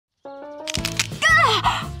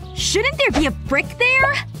Shouldn't there be a brick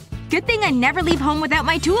there? Good thing I never leave home without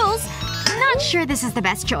my tools. Not sure this is the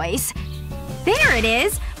best choice. There it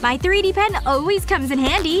is! My 3D pen always comes in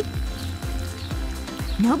handy.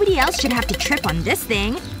 Nobody else should have to trip on this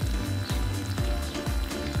thing.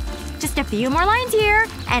 Just a few more lines here,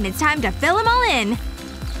 and it's time to fill them all in.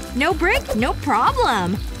 No brick? No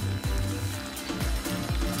problem.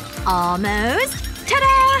 Almost.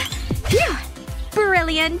 Ta-da! Phew!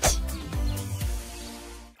 Brilliant.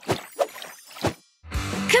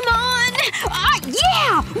 Come on! Ah,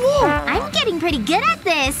 yeah! Whoa! I'm getting pretty good at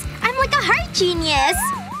this. I'm like a heart genius.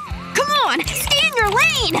 Come on! Stay in your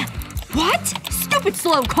lane! What? Stupid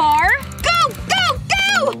slow car! Go! Go!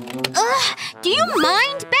 Go! Ugh. Do you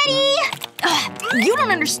mind, Betty? Ugh, you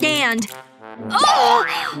don't understand. Oh!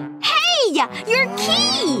 Hey! Your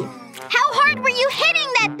key! How hard were you hitting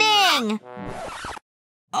that thing?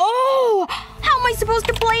 Oh! How am I supposed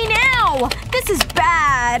to play now? This is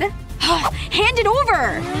bad. Hand it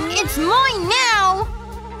over! It's mine now!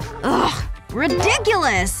 Ugh.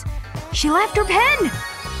 Ridiculous! She left her pen!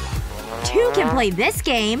 Two can play this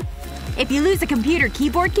game. If you lose a computer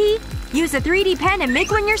keyboard key, use a 3D pen and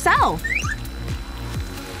make one yourself.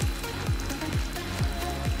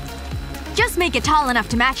 Just make it tall enough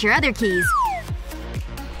to match your other keys.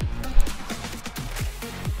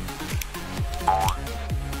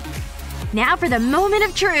 Now for the moment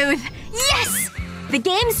of truth. Yes! The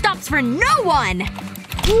game stops for no one!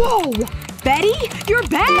 Whoa! Betty? You're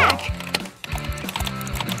back!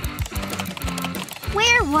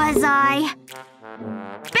 Where was I?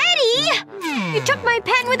 Betty! You took my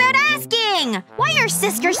pen without asking! Why are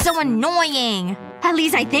sisters so annoying? At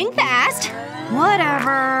least I think fast.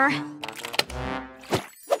 Whatever.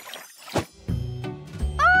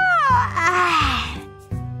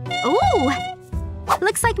 Ooh!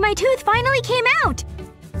 Looks like my tooth finally came out!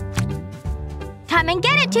 Come and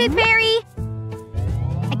get it, Tooth Fairy!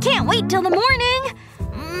 I can't wait till the morning!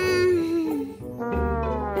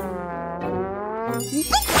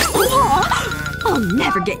 I'll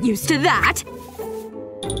never get used to that!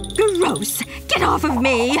 Gross! Get off of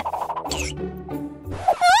me!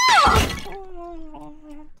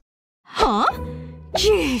 Huh?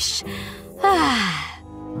 Jeesh.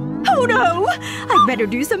 Oh no! I'd better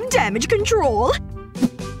do some damage control.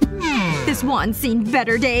 This one's seen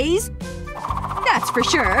better days. That's for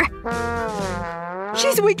sure.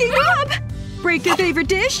 She's waking up! Break your favorite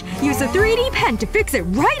dish, use a 3D pen to fix it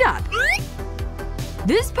right up.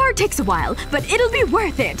 This part takes a while, but it'll be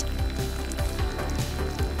worth it.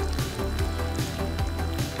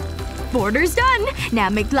 Border's done. Now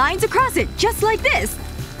make lines across it, just like this.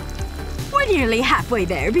 We're nearly halfway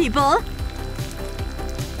there, people.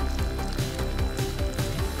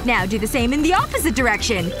 Now do the same in the opposite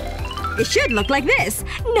direction. It should look like this.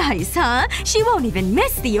 Nice, huh? She won't even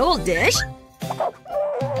miss the old dish.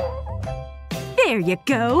 There you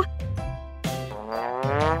go.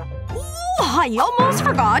 Ooh, I almost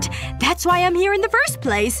forgot. That's why I'm here in the first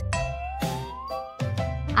place.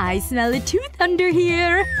 I smell a tooth under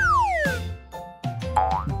here.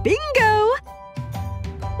 Bingo!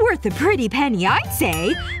 Worth a pretty penny, I'd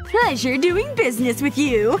say. Pleasure doing business with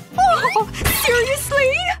you. Oh,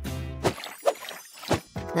 seriously?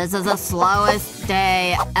 This is the slowest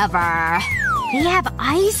day ever. We have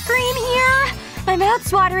ice cream here? My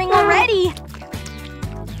mouth's watering already.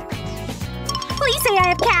 Please say I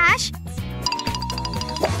have cash.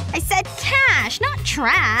 I said cash, not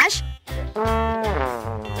trash.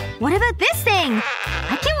 What about this thing?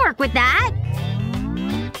 I can work with that.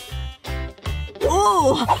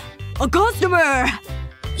 Oh! A customer!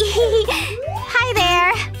 Hi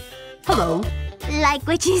there. Hello. Like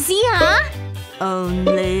what you see, huh?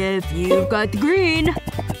 Only if you've got the green.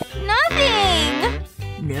 Nothing!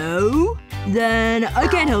 No? Then I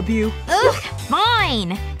can't help you. Ugh,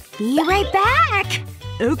 fine. Be right back.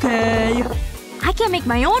 Okay. I can make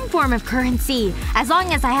my own form of currency. As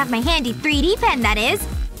long as I have my handy 3D pen, that is.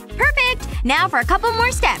 Perfect! Now for a couple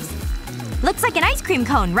more steps. Looks like an ice cream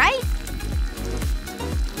cone, right?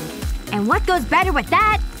 And what goes better with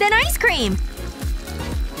that than ice cream?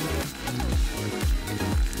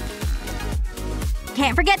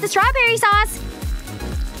 Can't forget the strawberry sauce!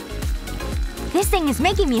 This thing is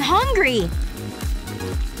making me hungry!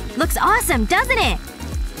 Looks awesome, doesn't it?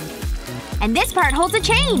 And this part holds a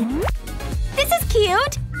chain! This is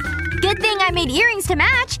cute! Good thing I made earrings to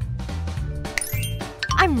match!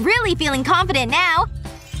 I'm really feeling confident now!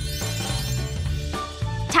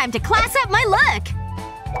 Time to class up my look!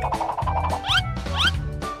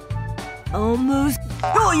 Almost…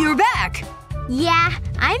 Oh, you're back! Yeah,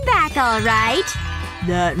 I'm back alright.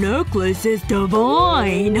 That necklace is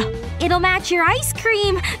divine. It'll match your ice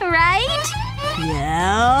cream, right?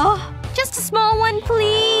 Yeah? Just a small one,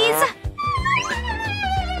 please.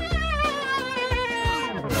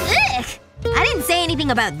 Ugh! I didn't say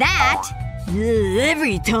anything about that.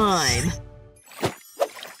 Every time.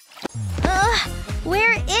 Ugh.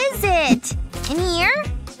 Where is it? In here?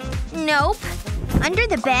 Nope. Under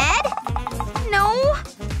the bed? No.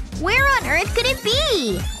 Where on earth could it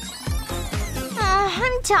be? Oh,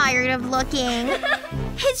 I'm tired of looking.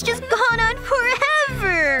 It's just gone on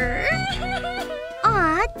forever.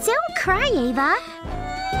 Aw, don't cry, Ava.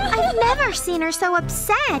 I've never seen her so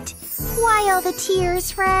upset. Why all the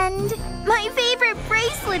tears, friend? My favorite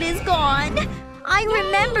bracelet is gone. I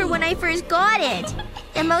remember when I first got it.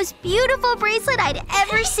 The most beautiful bracelet I'd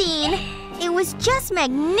ever seen. It was just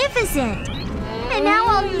magnificent. And now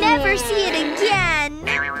I'll never see it again.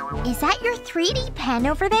 Is that your 3D pen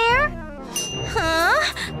over there? Huh?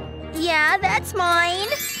 Yeah, that's mine.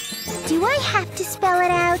 Do I have to spell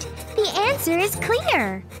it out? The answer is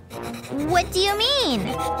clear. What do you mean?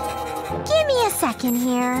 Give me a second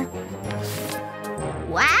here.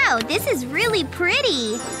 Wow, this is really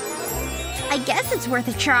pretty. I guess it's worth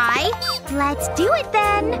a try. Let's do it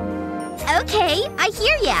then. Okay, I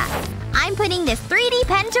hear ya. I'm putting this 3D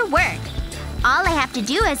pen to work. All I have to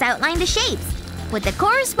do is outline the shapes with the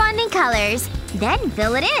corresponding colors, then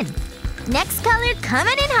fill it in. Next color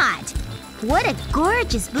coming in hot. What a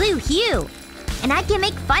gorgeous blue hue. And I can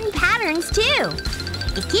make fun patterns too.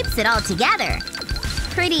 It keeps it all together.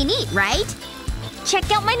 Pretty neat, right?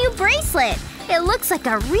 Check out my new bracelet. It looks like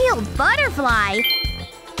a real butterfly.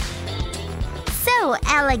 So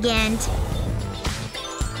elegant.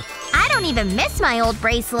 I don't even miss my old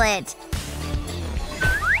bracelet.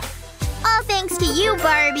 All thanks to you,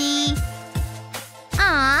 Barbie.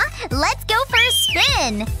 Aw, let's go for a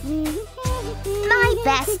spin. My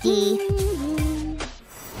bestie.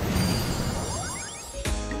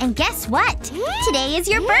 And guess what? Today is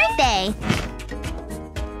your birthday.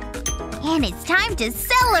 And it's time to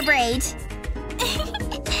celebrate.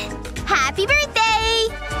 Happy birthday!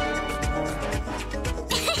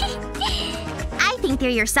 I think they're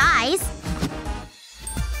your size.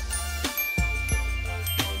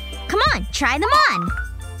 Come on, try them on.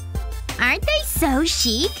 Aren't they so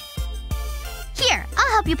chic? Here,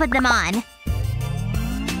 I'll help you put them on.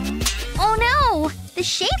 Oh no! The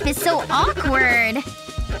shape is so awkward.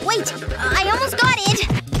 Wait, I almost got it!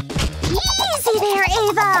 Easy there,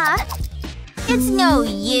 Ava! It's no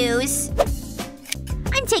use.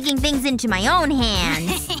 I'm taking things into my own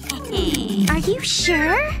hands. Are you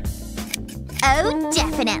sure? Oh,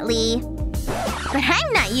 definitely. But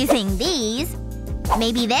I'm not using these.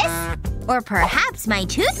 Maybe this? Or perhaps my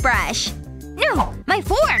toothbrush. No, my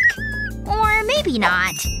fork! Or maybe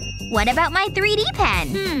not. What about my 3D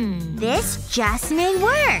pen? This just may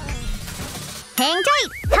work. Hang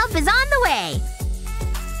tight! Help is on the way!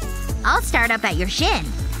 I'll start up at your shin.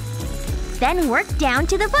 Then work down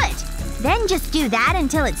to the foot. Then just do that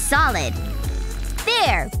until it's solid.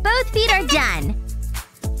 There! Both feet are done.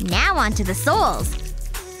 Now onto the soles.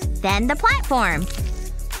 Then the platform.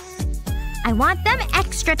 I want them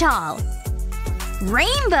extra tall.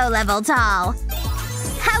 Rainbow level tall.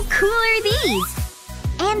 How cool are these?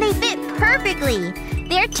 And they fit perfectly.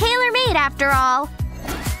 They're tailor-made after all.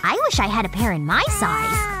 I wish I had a pair in my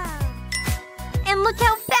size. And look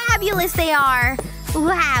how fabulous they are!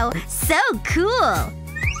 Wow, so cool!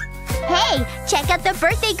 Hey, check out the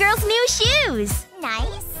birthday girl's new shoes!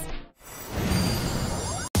 Nice.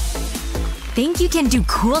 Think you can do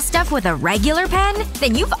cool stuff with a regular pen?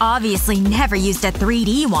 Then you've obviously never used a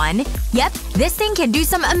 3D one. Yep, this thing can do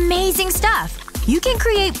some amazing stuff. You can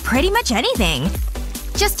create pretty much anything.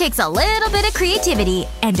 Just takes a little bit of creativity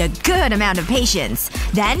and a good amount of patience.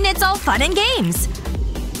 Then it's all fun and games.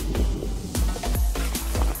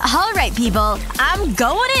 Alright people, I'm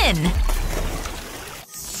going in!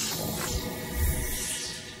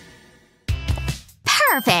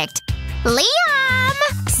 Perfect! Liam!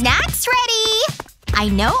 Snacks ready! I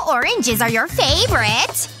know oranges are your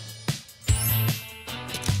favorite.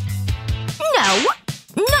 No!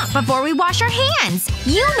 Not before we wash our hands!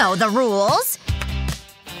 You know the rules!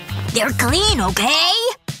 They're clean, okay?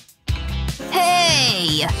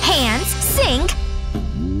 Hey! Hands, sink.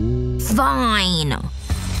 Fine.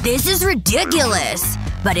 This is ridiculous.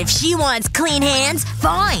 But if she wants clean hands,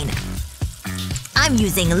 fine. I'm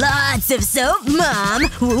using lots of soap, Mom.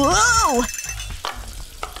 Whoa!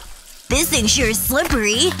 This thing sure is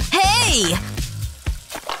slippery. Hey!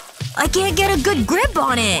 I can't get a good grip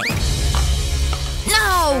on it.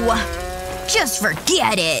 No! Just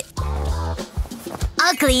forget it.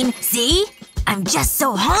 I'll clean, see? I'm just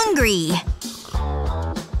so hungry.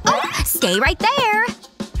 Oh, stay right there.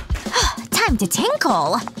 Time to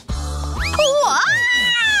tinkle. Wow!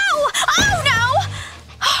 Oh no!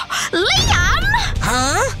 Liam!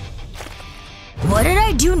 Huh? What did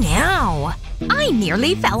I do now? I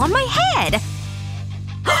nearly fell on my head.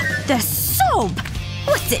 The soap!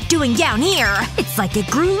 What's it doing down here? It's like it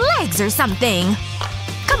grew legs or something.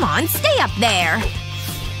 Come on, stay up there.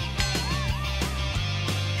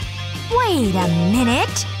 Wait a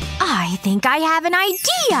minute. I think I have an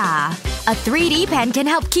idea. A 3D pen can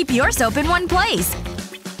help keep your soap in one place.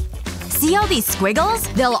 See all these squiggles?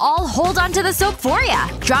 They'll all hold onto the soap for ya.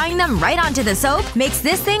 Drawing them right onto the soap makes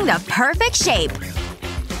this thing the perfect shape.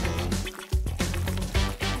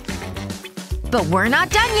 But we're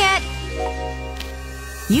not done yet.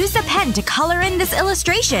 Use the pen to color in this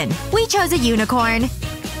illustration. We chose a unicorn.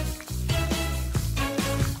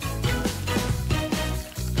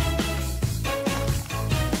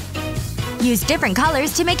 Use different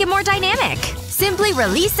colors to make it more dynamic. Simply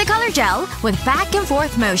release the color gel with back and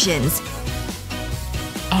forth motions.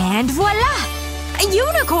 And voila! A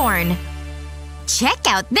unicorn! Check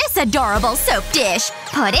out this adorable soap dish!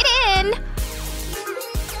 Put it in!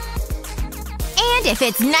 And if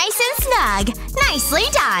it's nice and snug, nicely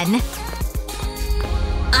done!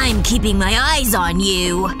 I'm keeping my eyes on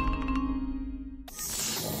you.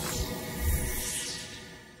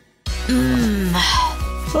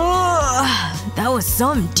 Oh, that was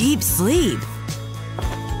some deep sleep.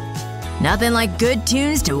 Nothing like good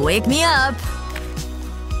tunes to wake me up.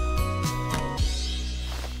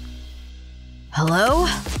 Hello?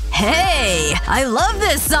 Hey! I love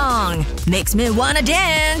this song! Makes me wanna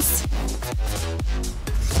dance!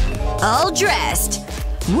 All dressed.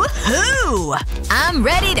 Woohoo! I'm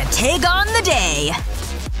ready to take on the day.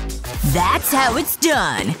 That's how it's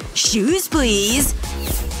done. Shoes, please.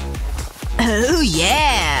 Oh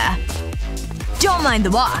yeah! Don't mind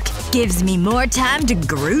the walk. Gives me more time to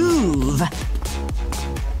groove.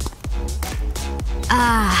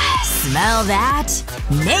 Ah, smell that?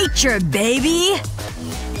 Nature, baby!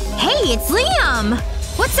 Hey, it's Liam!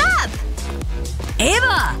 What's up?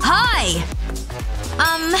 Ava, hi!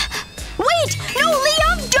 Wait! No,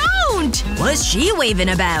 Liam, don't! What's she waving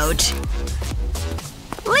about?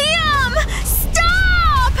 Liam!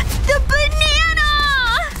 Stop! The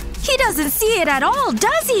banana! He doesn't see it at all,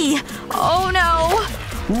 does he? Oh no.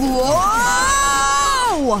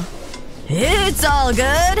 Whoa! It's all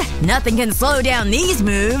good. Nothing can slow down these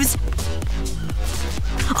moves.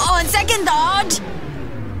 On second thought…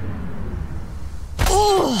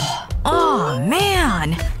 Oh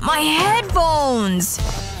man. My headphones!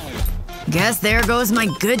 Guess there goes my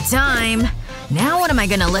good time. Now what am I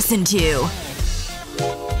gonna listen to?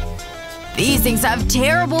 These things have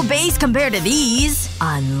terrible bass compared to these.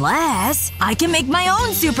 Unless I can make my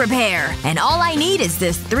own super pair. And all I need is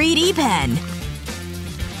this 3D pen.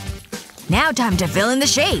 Now time to fill in the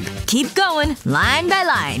shape. Keep going, line by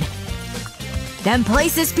line. Then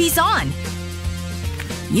place this piece on.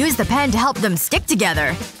 Use the pen to help them stick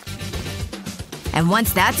together. And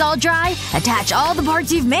once that's all dry, attach all the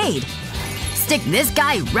parts you've made. Stick this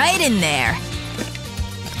guy right in there.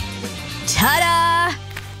 Ta-da!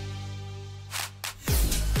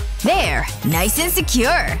 There. Nice and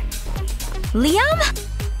secure. Liam?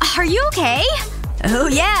 Are you okay? Oh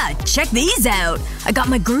yeah. Check these out. I got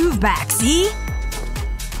my groove back, see?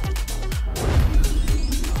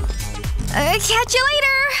 Catch you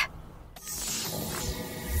later!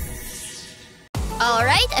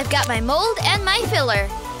 Alright, I've got my mold and my filler.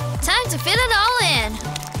 Time to fit it all in.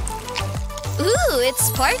 Ooh, it's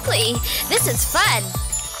sparkly. This is fun.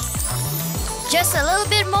 Just a little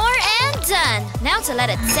bit more and done. Now to let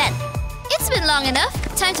it set. It's been long enough.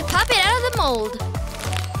 Time to pop it out of the mold.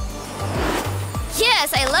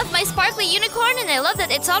 Yes, I love my sparkly unicorn and I love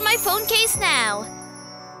that it's on my phone case now.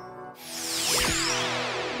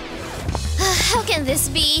 How can this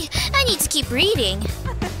be? I need to keep reading.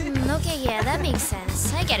 Okay, yeah, that makes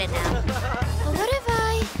sense. I get it now. But what if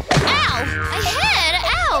I… Ow! My head!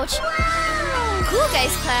 Ouch! Wow. Cool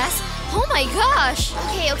guys class. Oh my gosh!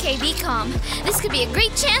 Okay, be calm. This could be a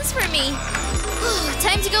great chance for me.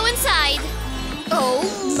 Time to go inside. Oh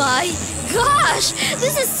my gosh!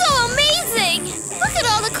 This is so amazing! Look at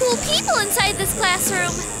all the cool people inside this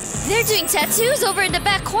classroom. They're doing tattoos over in the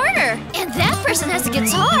back corner. And that person has a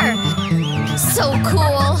guitar. So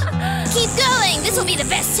cool. Keep going! This will be the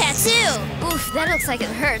best tattoo! Oof, that looks like it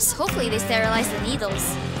hurts. Hopefully they sterilize the needles.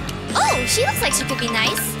 Oh, she looks like she could be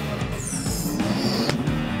nice.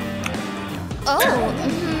 Oh,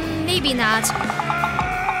 maybe not.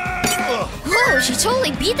 Whoa, she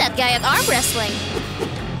totally beat that guy at arm wrestling.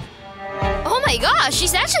 Oh my gosh,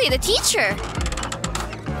 she's actually the teacher!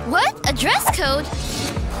 What? A dress code?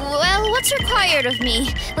 Well, what's required of me?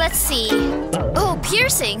 Let's see. Oh,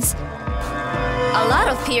 piercings. A lot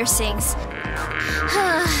of piercings.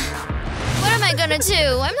 What am I gonna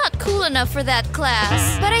do? I'm not cool enough for that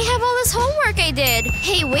class. But I have all this homework I did.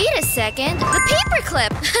 Hey, wait a second. The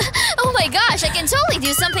paperclip! Oh my gosh, I can totally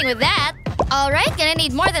do something with that. Alright, gonna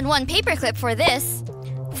need more than one paperclip for this.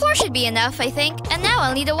 4 should be enough, I think. And now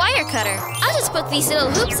I'll need a wire cutter. I'll just put these little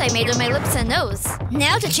hoops I made on my lips and nose.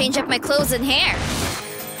 Now to change up my clothes and hair.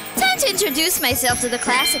 Time to introduce myself to the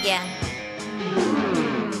class again.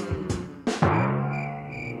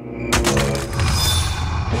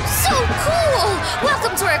 So cool!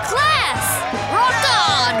 Welcome to our class! Rock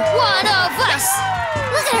on! One of us!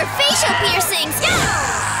 Look at her facial piercings!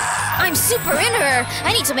 I'm super into her!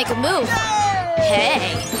 I need to make a move.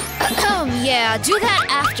 Hey. Yeah, do that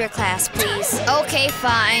after class, please. Okay,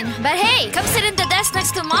 fine. But hey, come sit in the desk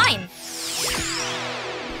next to mine.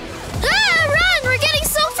 Ah, run! We're getting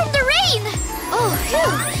soaked from the rain! Oh,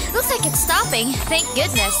 phew. Looks like it's stopping. Thank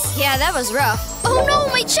goodness. Yeah, that was rough. Oh no,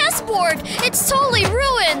 my chessboard! It's totally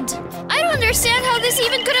ruined! I don't understand how this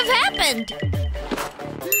even could have happened.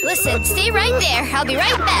 Listen, stay right there. I'll be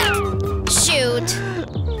right back. Shoot.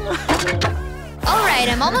 Alright,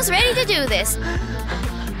 I'm almost ready to do this.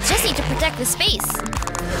 Just need to protect the space.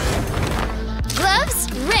 Gloves,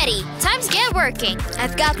 ready. Time to get working.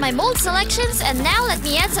 I've got my mold selections, and now let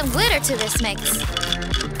me add some glitter to this mix.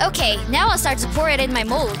 Okay, now I'll start to pour it in my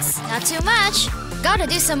molds. Not too much. Gotta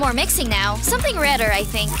do some more mixing now. Something redder, I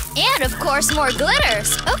think. And of course, more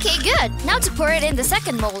glitters. Okay, good. Now to pour it in the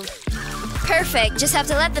second mold. Perfect. Just have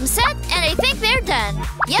to let them set, and I think they're done.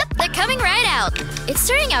 Yep, they're coming right out. It's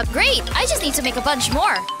turning out great. I just need to make a bunch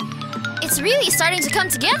more. It's really starting to come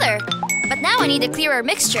together. But now I need a clearer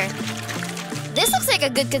mixture. This looks like a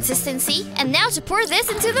good consistency. And now to pour this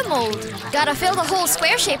into the mold. Gotta fill the whole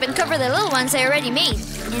square shape and cover the little ones I already made.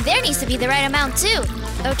 And there needs to be the right amount too.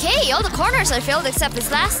 Okay, all the corners are filled except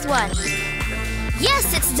this last one.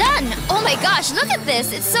 Yes, it's done! Oh my gosh, look at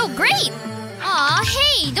this! It's so great! Aw,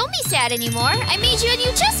 hey, don't be sad anymore. I made you a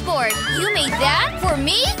new chessboard. You made that? For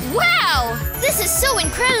me? Wow! This is so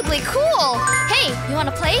incredibly cool! Hey, you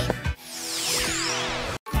wanna play?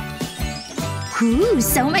 Ooh,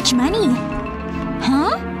 so much money.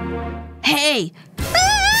 Huh? Hey!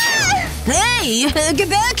 Ah! Hey! Get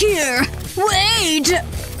back here! Wait!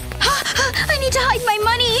 I need to hide my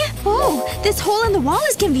money! Oh, this hole in the wall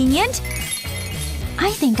is convenient. I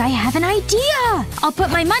think I have an idea! I'll put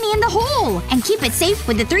my money in the hole and keep it safe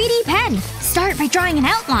with the 3D pen. Start by drawing an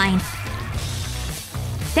outline.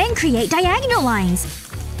 Then create diagonal lines.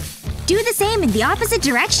 Do the same in the opposite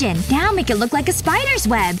direction. Now make it look like a spider's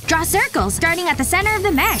web. Draw circles starting at the center of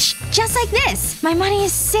the mesh. Just like this. My money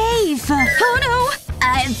is safe. Oh no!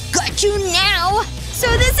 I've got you now! So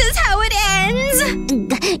this is how it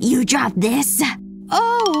ends! You dropped this.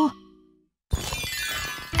 Oh.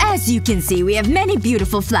 As you can see, we have many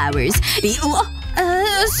beautiful flowers.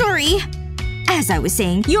 Sorry. As I was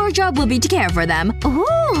saying, your job will be to care for them.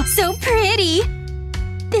 Ooh, so pretty.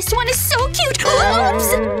 This one is so cute.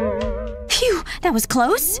 Oops! Phew, that was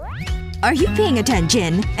close. Are you paying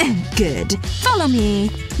attention? Good. Follow me.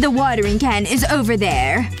 The watering can is over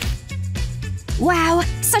there. Wow,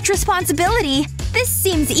 such responsibility. This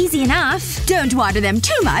seems easy enough. Don't water them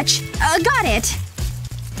too much. Got it.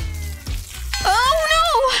 Oh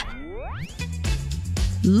no!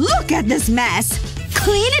 Look at this mess!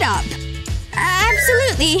 Clean it up!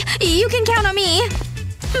 Absolutely. You can count on me.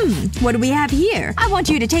 What do we have here? I want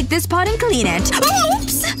you to take this pot and clean it.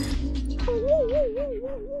 Oops!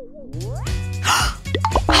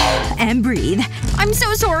 And breathe. I'm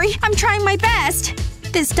so sorry. I'm trying my best.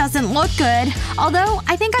 This doesn't look good. Although,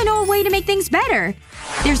 I think I know a way to make things better.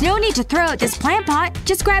 There's no need to throw out this plant pot.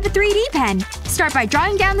 Just grab a 3D pen. Start by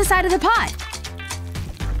drawing down the side of the pot.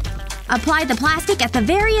 Apply the plastic at the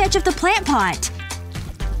very edge of the plant pot.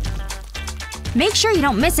 Make sure you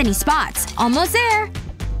don't miss any spots. Almost there.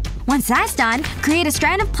 Once that's done, create a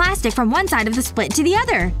strand of plastic from one side of the split to the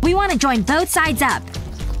other. We want to join both sides up.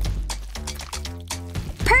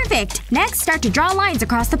 Perfect! Next, start to draw lines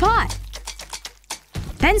across the pot.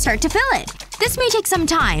 Then start to fill it. This may take some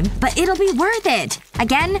time, but it'll be worth it.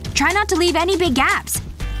 Again, try not to leave any big gaps.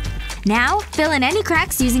 Now, fill in any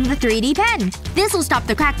cracks using the 3D pen. This will stop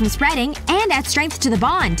the crack from spreading and add strength to the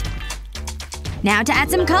bond. Now to add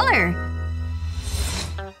some color.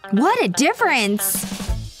 What a difference!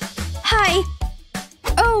 Hi.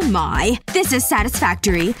 Oh my. This is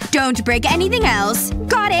satisfactory. Don't break anything else.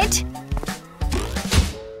 Got it!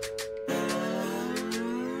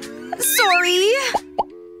 Sorry.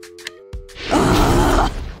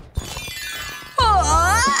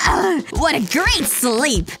 What a great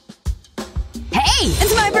sleep! Hey!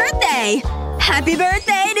 It's my birthday! Happy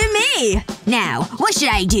birthday to me! Now, what should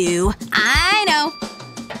I do? I know.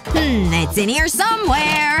 It's in here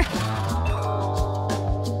somewhere.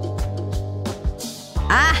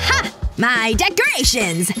 Aha! My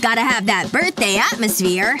decorations! Gotta have that birthday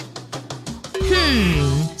atmosphere.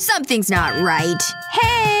 Something's not right.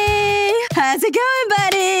 Hey! How's it going,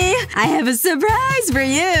 buddy? I have a surprise for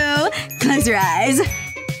you. Close your eyes.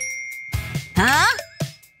 Huh?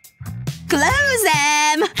 Close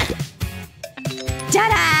them!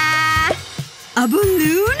 Ta-da! A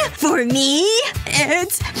balloon? For me?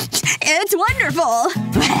 It's wonderful!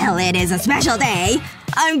 Well, it is a special day.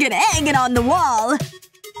 I'm gonna hang it on the wall.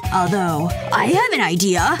 Although, I have an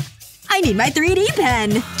idea. I need my 3D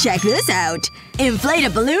pen. Check this out. Inflate a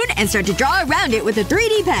balloon and start to draw around it with a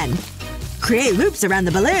 3D pen. Create loops around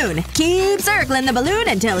the balloon. Keep circling the balloon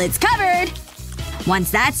until it's covered.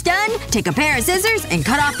 Once that's done, take a pair of scissors and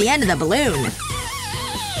cut off the end of the balloon.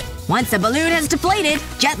 Once the balloon has deflated,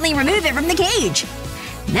 gently remove it from the cage.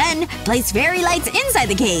 Then, place fairy lights inside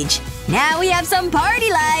the cage. Now we have some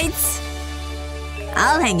party lights!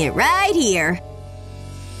 I'll hang it right here.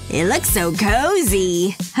 It looks so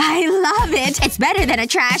cozy. I love it! It's better than a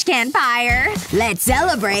trash can fire. Let's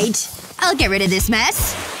celebrate. I'll get rid of this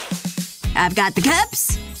mess. I've got the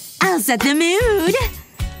cups. I'll set the mood.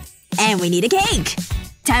 And we need a cake.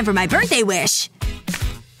 Time for my birthday wish.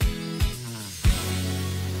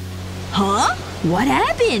 Huh? What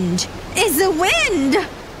happened? It's the wind!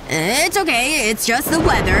 It's okay. It's just the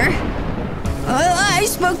weather. Oh, I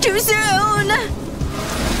spoke too soon!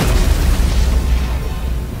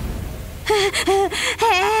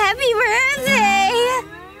 Happy birthday!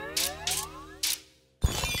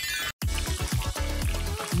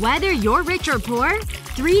 Whether you're rich or poor,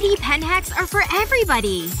 3D pen hacks are for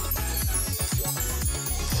everybody.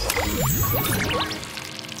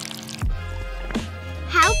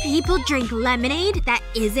 How people drink lemonade that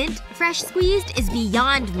isn't fresh squeezed is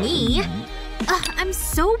beyond me. Ugh, I'm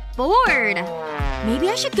so bored. Maybe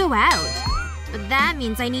I should go out. But that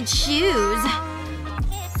means I need shoes.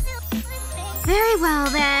 Very well,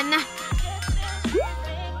 then.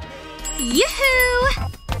 Yoo-hoo!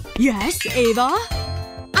 Yes, Ava?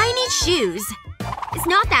 I need shoes. It's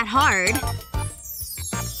not that hard.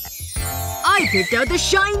 I picked out the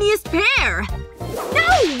shiniest pair!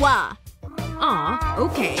 No! Aw,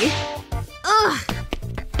 okay. Ugh.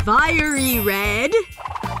 Fiery red?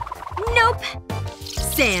 Nope.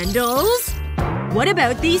 Sandals? What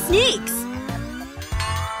about these sneaks?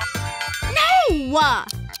 No!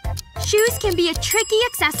 Shoes can be a tricky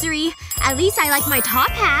accessory. At least I like my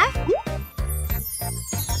top half.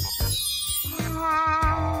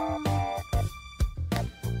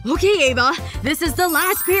 Okay, Ava. This is the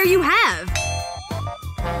last pair you have.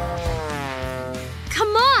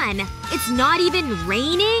 Come on! It's not even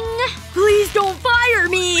raining. Please don't fire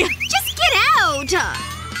me! Just get out!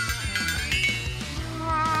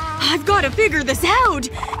 I've gotta figure this out!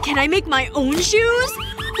 Can I make my own shoes?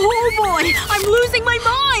 Oh boy! I'm losing my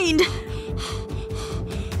mind!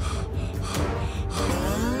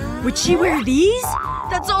 Would she wear these?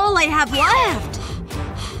 That's all I have left.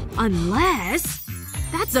 Unless…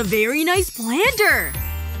 That's a very nice planter!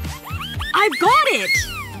 I've got it!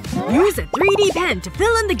 Use a 3D pen to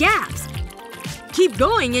fill in the gaps. Keep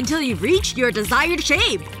going until you've reached your desired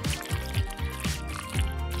shape.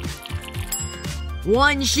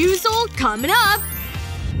 One shoe sole coming up!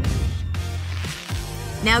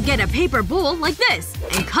 Now get a paper bowl like this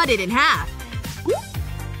and cut it in half.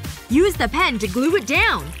 Use the pen to glue it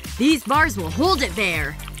down. These bars will hold it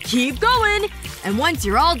there. Keep going! And once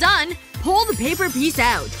you're all done, pull the paper piece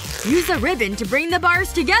out. Use a ribbon to bring the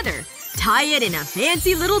bars together. Tie it in a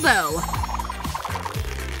fancy little bow.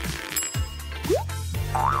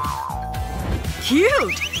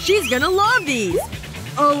 Cute! She's gonna love these!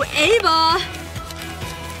 Oh, Ava!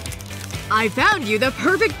 I found you the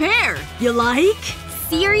perfect pair! You like?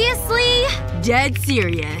 Seriously? Dead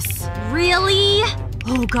serious. Really?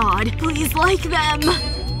 Oh god, please like them.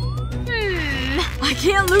 I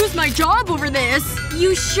can't lose my job over this.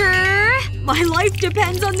 You sure? My life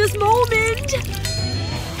depends on this moment.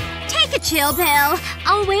 Take a chill pill.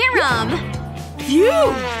 I'll wear them.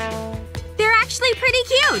 Phew! They're actually pretty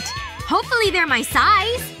cute. Hopefully they're my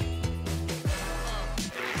size.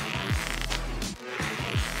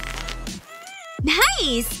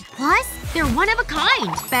 Nice! Plus, they're one of a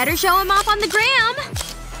kind. Better show them off on the gram.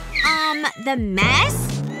 The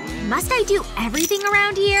mess? Must I do everything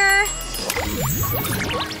around here?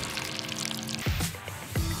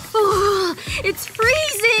 Oh, it's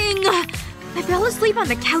freezing! I fell asleep on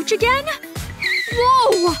the couch again?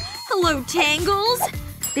 Whoa! Hello, tangles.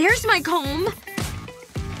 There's my comb.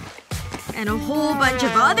 And a whole bunch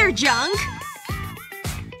of other junk.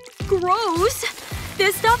 Gross.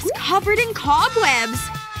 This stuff's covered in cobwebs.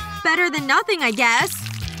 Better than nothing, I guess.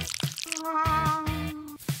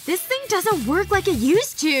 This thing doesn't work like it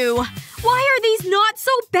used to. Why are these knots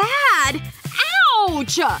so bad?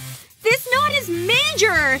 Ouch! This knot is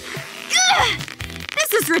major! Ugh!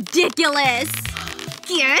 This is ridiculous!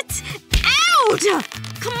 Get out!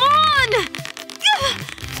 Come on! Ugh!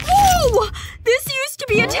 Whoa! This used to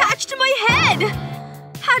be attached to my head!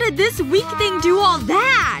 How did this weak thing do all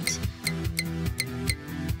that?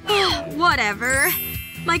 Whatever.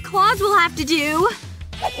 My claws will have to do.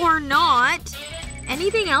 Or not.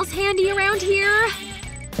 Anything else handy around here?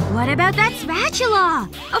 What about that spatula?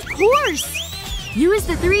 Of course! Use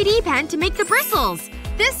the 3D pen to make the bristles.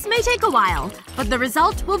 This may take a while, but the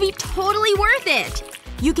result will be totally worth it.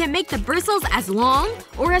 You can make the bristles as long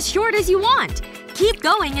or as short as you want. Keep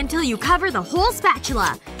going until you cover the whole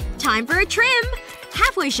spatula. Time for a trim.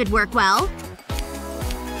 Halfway should work well.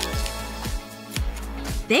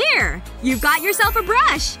 There! You've got yourself a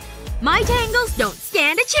brush! My tangles don't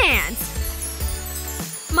stand a chance!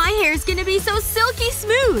 My hair's gonna be so silky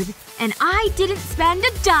smooth! And I didn't spend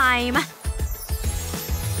a dime!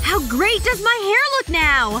 How great does my hair look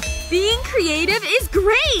now? Being creative is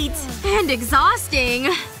great! And exhausting.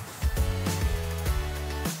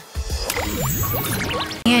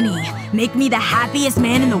 Annie, make me the happiest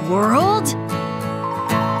man in the world?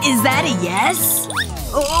 Is that a yes?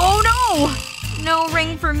 Oh no! No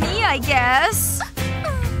ring for me, I guess.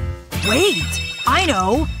 Wait! I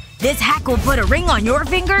know! This hack will put a ring on your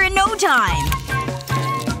finger in no time!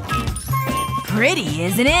 Pretty,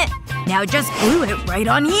 isn't it? Now just glue it right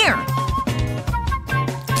on here.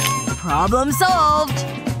 Problem solved.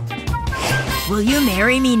 Will you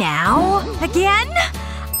marry me now? Again?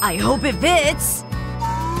 I hope it fits.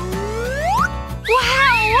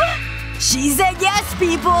 Wow! She said yes,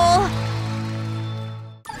 people!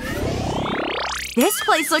 This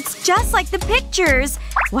place looks just like the pictures.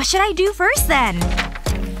 What should I do first, then?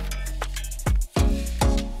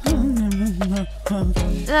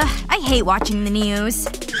 Ugh, I hate watching the news.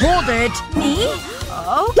 Hold it! Me?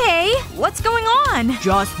 Okay. What's going on?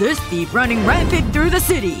 Just this thief running rampant through the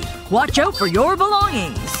city. Watch out for your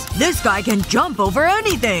belongings. This guy can jump over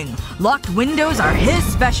anything. Locked windows are his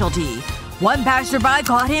specialty. One passerby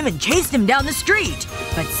caught him and chased him down the street.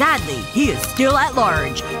 But sadly, he is still at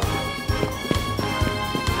large.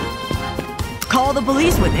 Call the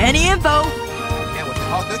police with any info.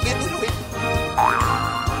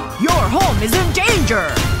 Your home is in danger!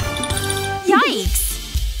 Yikes.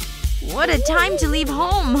 What a time to leave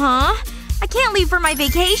home, huh? I can't leave for my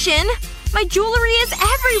vacation. My jewelry is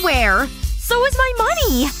everywhere. So is my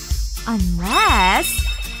money.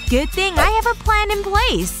 Unless… Good thing I have a plan in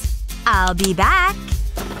place. I'll be back.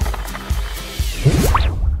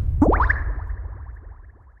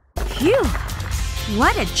 Phew.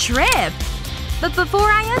 What a trip. But before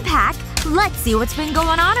I unpack, let's see what's been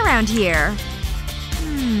going on around here.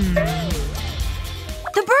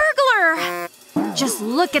 The burglar! Just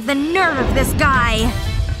look at the nerve of this guy.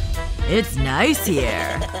 It's nice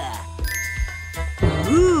here.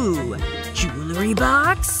 Ooh. Jewelry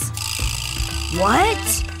box?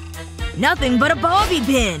 What? Nothing but a bobby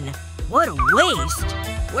pin. What a waste.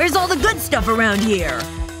 Where's all the good stuff around here?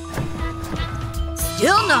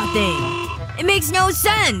 Still nothing. It makes no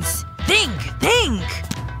sense. Think!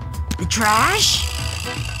 The trash?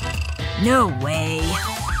 No way.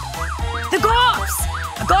 The cops!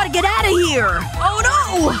 I gotta get out of here! Oh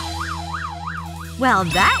no! Well,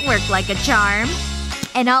 that worked like a charm.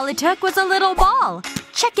 And all it took was a little ball.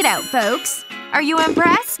 Check it out, folks. Are you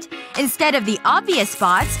impressed? Instead of the obvious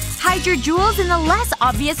spots, hide your jewels in the less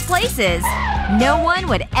obvious places. No one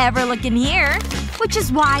would ever look in here. Which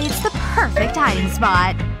is why it's the perfect hiding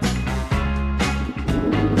spot.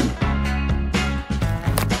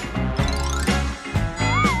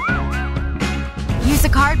 Use a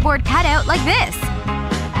cardboard cutout like this.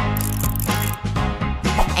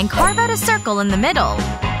 And carve out a circle in the middle.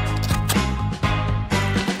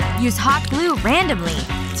 Use hot glue randomly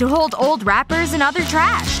to hold old wrappers and other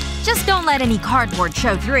trash. Just don't let any cardboard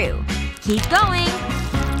show through. Keep going.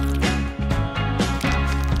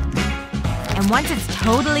 And once it's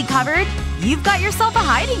totally covered, you've got yourself a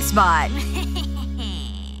hiding spot.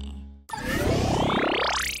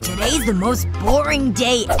 Today's the most boring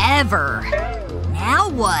day ever. Now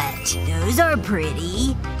what? Those are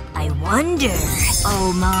pretty. I wonder…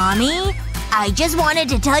 Oh, Mommy? I just wanted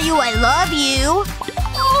to tell you I love you.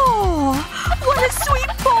 Oh, what a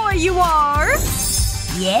sweet boy you are!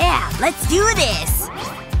 Yeah, let's do this.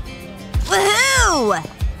 Woo!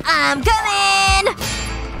 I'm coming!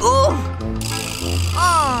 Ooh!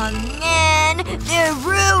 Oh man, they're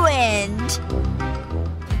ruined.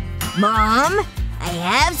 Mom, I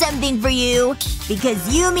have something for you.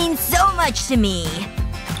 Because you mean so much to me.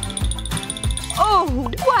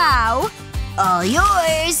 Oh, wow. All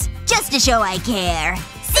yours. Just to show I care.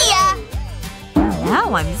 See ya!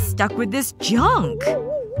 Now I'm stuck with this junk.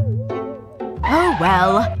 Oh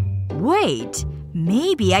well. Wait.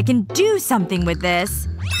 Maybe I can do something with this.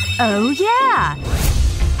 Oh yeah!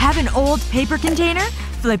 Have an old paper container,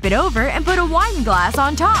 flip it over, and put a wine glass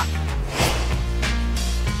on top.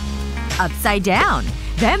 Upside down.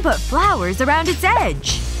 Then put flowers around its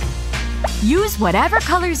edge. Use whatever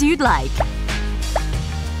colors you'd like.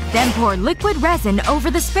 Then pour liquid resin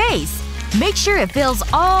over the space. Make sure it fills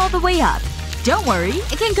all the way up. Don't worry,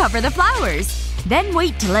 it can cover the flowers. Then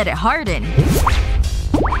wait to let it harden.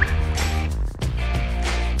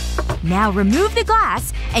 Now remove the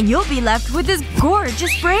glass, and you'll be left with this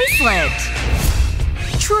gorgeous bracelet.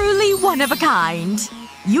 Truly one of a kind.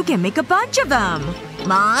 You can make a bunch of them.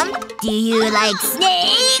 Mom, do you like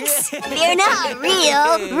snakes? They're not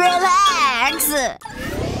real. Relax.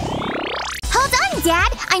 Hold on,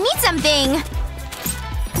 Dad. I need something.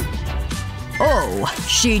 Oh,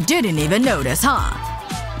 she didn't even notice, huh?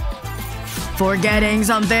 Forgetting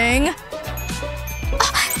something?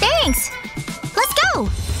 Thanks. Let's go.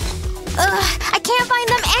 I can't find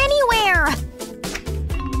them anywhere.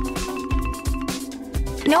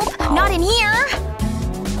 Nope, not in here.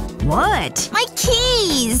 What? My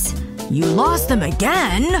keys! You lost them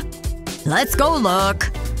again? Let's go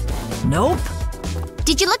look. Nope.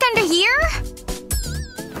 Did you look under here?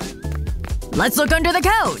 Let's look under the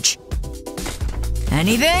couch.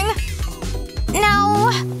 Anything?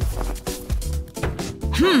 No.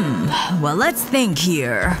 Well, let's think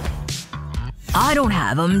here. I don't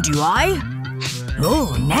have them, do I?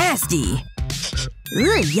 Oh, nasty.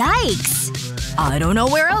 Ugh, yikes. I don't know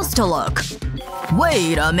where else to look.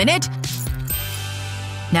 Wait a minute.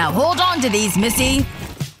 Now hold on to these, Missy.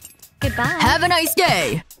 Goodbye. Have a nice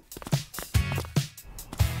day.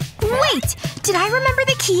 Wait! Did I remember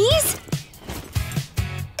the keys?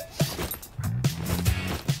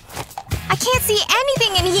 I can't see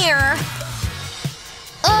anything in here.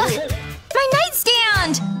 Ugh! My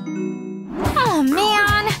nightstand! Oh,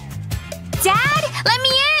 man. Dad? Let me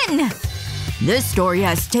in! This story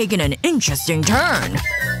has taken an interesting turn.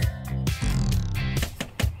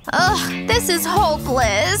 Ugh, this is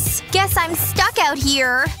hopeless. Guess I'm stuck out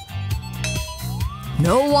here.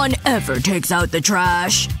 No one ever takes out the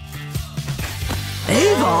trash.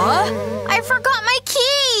 Ava? I forgot my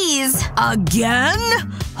keys! Again?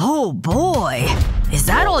 Oh boy. Is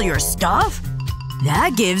that all your stuff?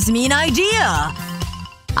 That gives me an idea.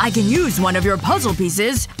 I can use one of your puzzle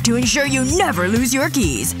pieces to ensure you never lose your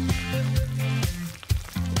keys.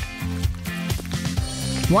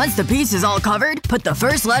 Once the piece is all covered, put the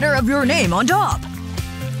first letter of your name on top.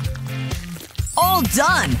 All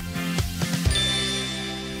done!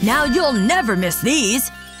 Now you'll never miss these.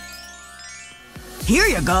 Here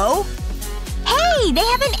you go. Hey! They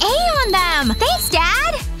have an A on them! Thanks,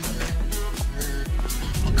 Dad!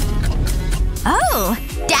 Oh!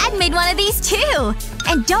 Dad made one of these too!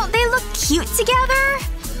 And don't they look cute together?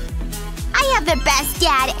 I have the best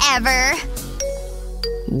dad ever!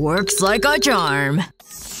 Works like a charm.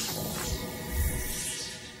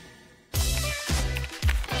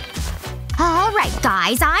 Alright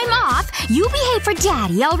guys, I'm off. You behave for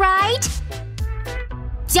Daddy, alright?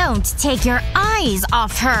 Don't take your eyes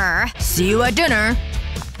off her. See you at dinner.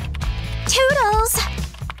 Toodles!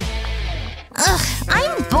 Ugh,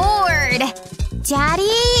 I'm bored.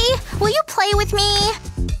 Daddy? Will you play with me?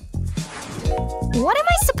 What am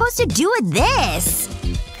I supposed to do with this?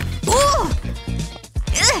 Ooh!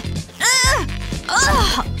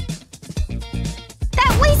 Ugh!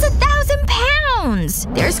 That weighs 1,000 pounds!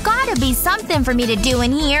 There's gotta be something for me to do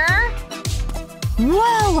in here.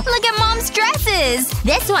 Whoa! Look at Mom's dresses!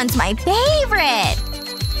 This one's my favorite!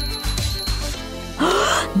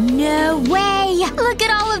 No way! Look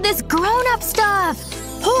at all of this grown-up stuff!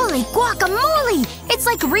 Holy guacamole! It's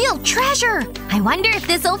like real treasure! I wonder if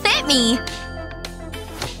this'll fit me.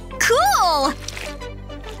 Cool!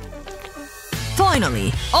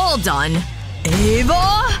 Finally, all done.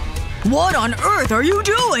 Ava? What on earth are you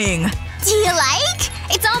doing? Do you like?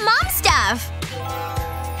 It's all Mom stuff!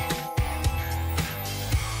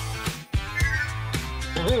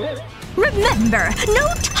 Remember,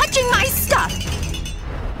 no touching my stuff!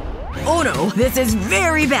 Oh no, this is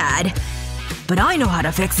very bad. But I know how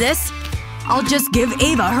to fix this. I'll just give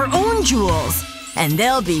Ava her own jewels. And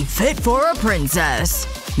they'll be fit for a princess.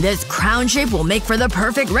 This crown shape will make for the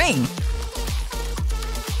perfect ring.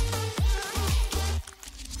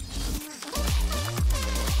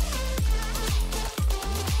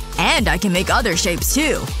 And I can make other shapes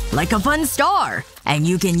too. Like a fun star. And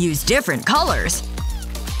you can use different colors.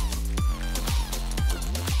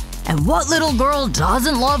 And what little girl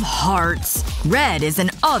doesn't love hearts? Red is an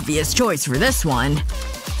obvious choice for this one.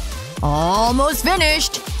 Almost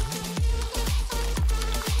finished!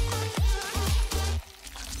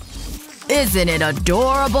 Isn't it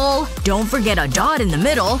adorable? Don't forget a dot in the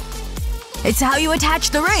middle. It's how you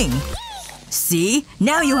attach the ring. See?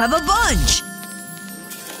 Now you have a bunch!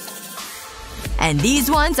 And these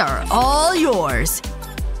ones are all yours.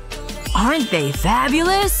 Aren't they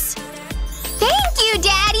fabulous? Thank you,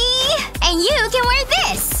 Daddy! And you can wear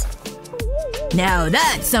this! Now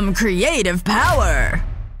that's some creative power!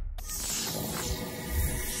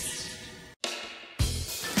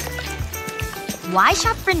 Why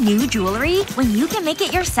shop for new jewelry when you can make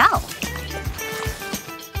it yourself?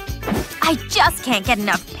 I just can't get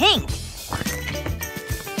enough pink.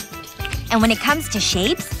 And when it comes to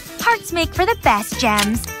shapes, hearts make for the best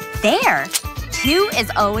gems. There! 2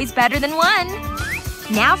 is always better than 1.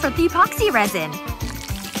 Now for the epoxy resin.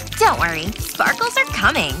 Don't worry, sparkles are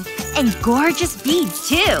coming. And gorgeous beads,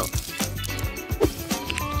 too.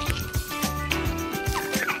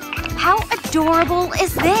 How adorable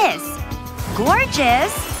is this?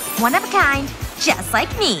 Gorgeous. One of a kind. Just like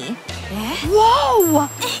me. Whoa!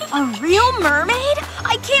 A real mermaid?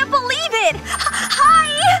 I can't believe it! Hi!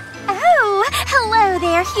 Oh, hello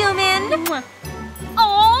there, human.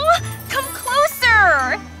 Oh! Come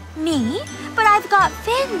closer! Me? But I've got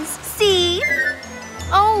fins, see?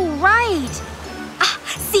 Oh, right.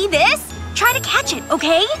 See this? Try to catch it,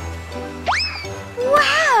 okay?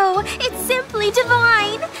 Wow! It's simply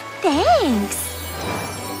divine! Thanks!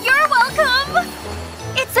 You're welcome!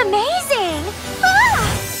 It's amazing!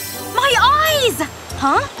 Ah! My eyes!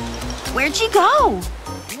 Huh? Where'd she go?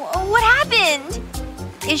 What happened?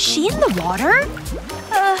 Is she in the water?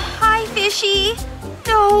 Hi, fishy.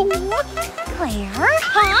 No. Claire?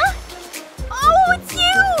 Huh? Oh, it's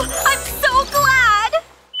you! I'm so glad!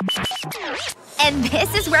 And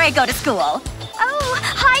this is where I go to school. Oh,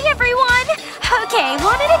 hi everyone! Okay,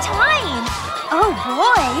 one at a time. Oh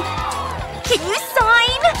boy. Can you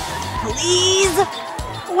sign? Please?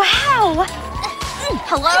 Wow.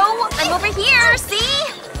 Hello? I'm over here, see?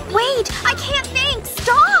 Wait, I can't think!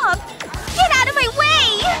 Stop! Get out of my way!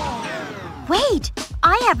 Wait,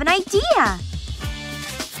 I have an idea.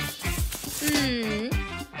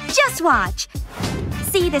 Just watch.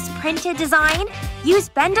 See this printed design? Use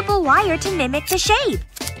bendable wire to mimic the shape.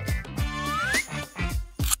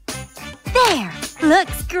 There!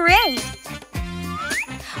 Looks great!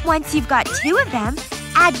 Once you've got 2 of them,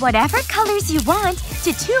 add whatever colors you want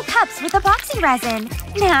to 2 cups with epoxy resin.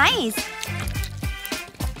 Nice!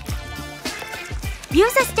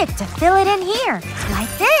 Use a stick to fill it in here,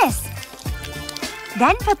 like this.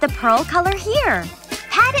 Then put the pearl color here.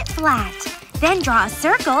 Pat it flat. Then draw a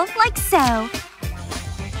circle, like so.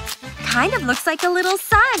 Kind of looks like a little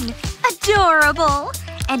sun. Adorable!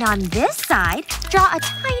 And on this side, draw a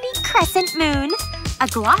tiny crescent moon. A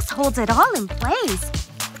gloss holds it all in place.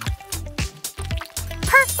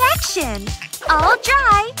 Perfection! All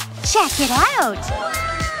dry. Check it out.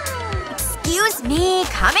 Excuse me,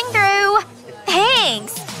 coming through.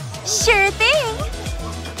 Thanks. Sure thing.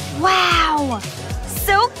 Wow.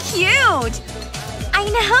 So cute. I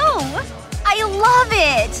know. I love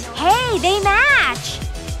it. Hey, they match.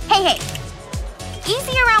 Hey.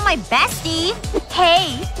 Easy around my bestie.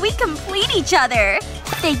 Hey, we complete each other.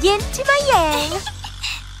 The yin to my yang.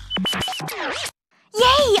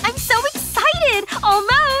 Yay! I'm so excited!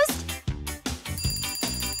 Almost!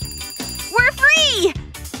 We're free!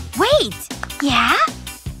 Wait! Yeah?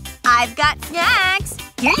 I've got snacks.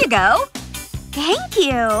 Here you go. Thank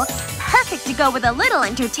you. Perfect to go with a little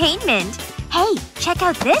entertainment. Hey, check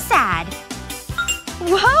out this ad.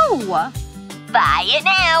 Whoa! Buy it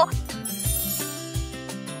now.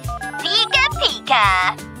 Pika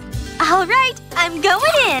pika. Alright, I'm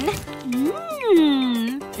going in.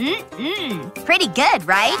 Pretty good,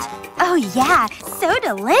 right? Oh yeah, so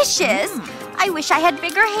delicious. I wish I had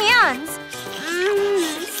bigger hands.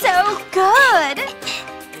 So good.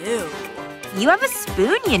 Ew. You have a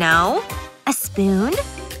spoon, you know. A spoon?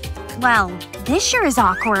 Well, this sure is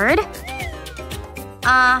awkward.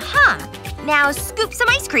 Uh-huh. Now scoop some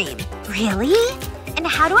ice cream. Really? And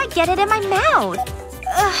how do I get it in my mouth?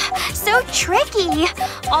 Ugh, so tricky.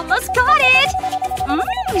 Almost got it.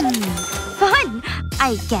 Fun,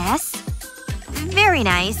 I guess. Very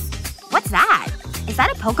nice. What's that? Is that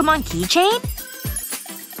a Pokemon keychain?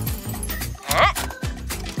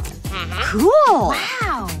 cool!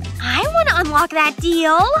 Wow. I want to unlock that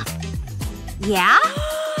deal. Yeah?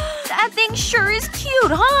 That thing sure is cute,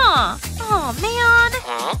 huh? Oh, man.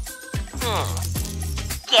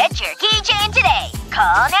 Get your keychain today.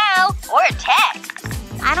 Call now or text.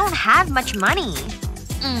 I don't have much money.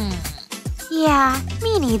 Yeah,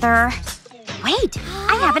 me neither. Wait,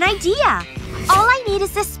 I have an idea. All I need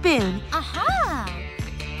is this spoon.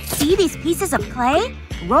 See these pieces of clay?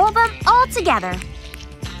 Roll them all together.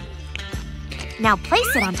 Now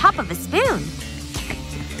place it on top of a spoon.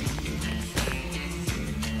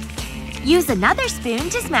 Use another spoon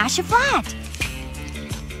to smash it flat.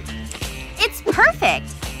 It's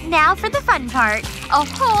perfect! Now for the fun part. A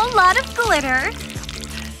whole lot of glitter.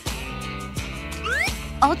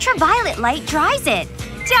 Ultraviolet light dries it.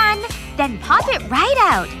 Done! Then pop it right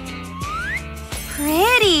out.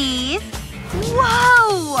 Pretty!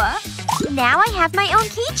 Whoa! Now I have my own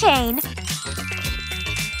keychain.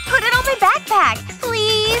 Put it on my backpack,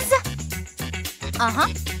 please!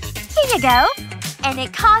 Here you go. And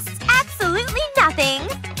it costs absolutely nothing.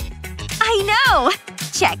 I know!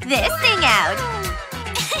 Check this thing out.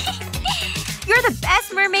 You're the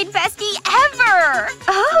best mermaid bestie ever!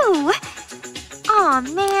 Oh! Aw,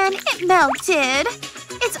 man. It melted.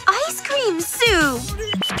 It's ice cream soup!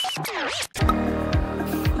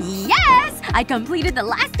 Yes! I completed the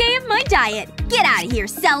last day of my diet. Get out of here,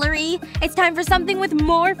 celery! It's time for something with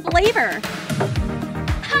more flavor.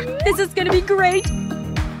 This is gonna be great.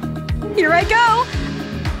 Here I go!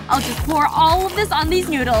 I'll just pour all of this on these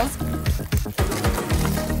noodles.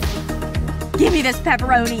 Give me this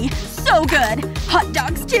pepperoni. So good! Hot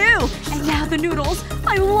dogs too! And now the noodles.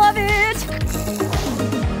 I love it!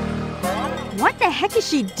 What the heck is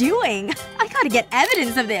she doing? I gotta get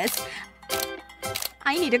evidence of this.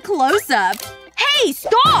 I need a close-up. Hey!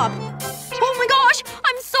 Stop! Oh my gosh!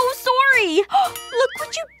 I'm so sorry! Look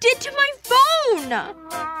what you did to my phone!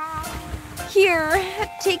 Here.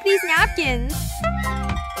 Take these napkins.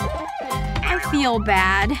 I feel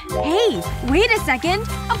bad. Hey! Wait a second!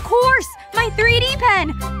 Of course! My 3D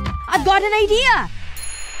pen! I've got an idea!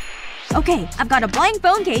 Okay, I've got a blank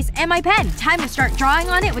phone case and my pen. Time to start drawing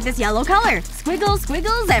on it with this yellow color. Squiggles,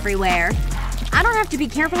 squiggles everywhere. I don't have to be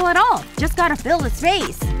careful at all. Just gotta fill the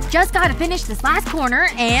space. Just gotta finish this last corner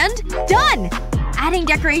and… done! Adding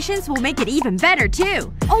decorations will make it even better,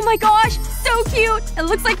 too. Oh my gosh! So cute! It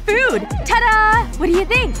looks like food! Ta-da! What do you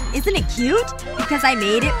think? Isn't it cute? Because I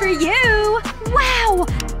made it for you! Wow!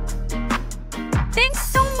 Thanks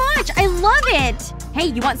so much! I love it! Hey,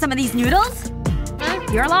 you want some of these noodles?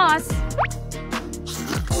 Your loss.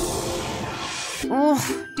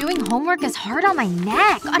 Ugh, doing homework is hard on my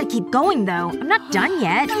neck. Gotta keep going, though. I'm not done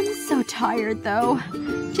yet. I'm so tired, though.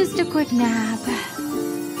 Just a quick nap.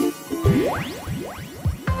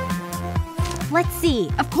 Let's see.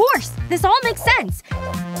 Of course! This all makes sense!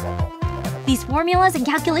 These formulas and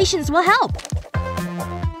calculations will help.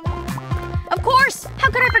 Of course! How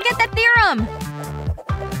could I forget that theorem?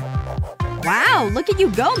 Wow, look at you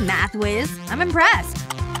go, math whiz. I'm impressed.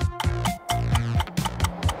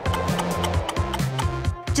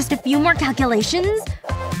 Just a few more calculations?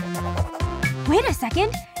 Wait a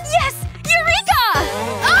second. Yes! Eureka!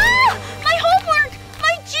 Ah! My homework!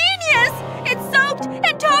 My genius! It's soaked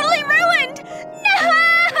and totally ruined! No!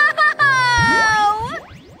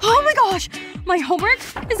 Oh my gosh! My homework?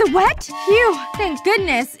 Is it wet? Phew. Thank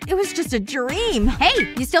goodness. It was just a dream.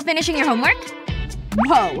 Hey, you still finishing your homework?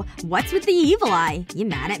 Whoa. What's with the evil eye? You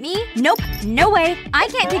mad at me? Nope. No way. I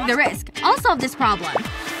can't take the risk. I'll solve this problem.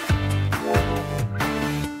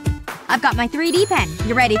 I've got my 3D pen.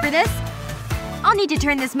 You ready for this? I'll need to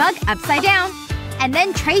turn this mug upside down. And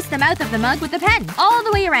then trace the mouth of the mug with the pen. All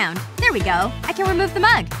the way around. There we go. I can remove the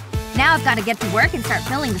mug. Now I've gotta get to work and start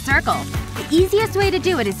filling the circle. The easiest way to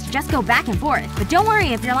do it is to just go back and forth. But don't worry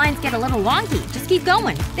if your lines get a little wonky. Just keep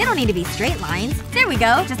going. They don't need to be straight lines. There we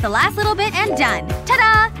go. Just the last little bit and done.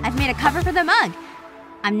 Ta-da! I've made a cover for the mug.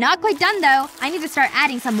 I'm not quite done, though. I need to start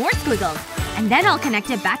adding some more squiggles. And then I'll connect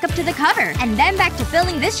it back up to the cover. And then back to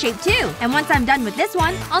filling this shape, too. And once I'm done with this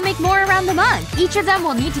one, I'll make more around the mug. Each of them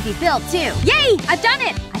will need to be filled, too. Yay! I've done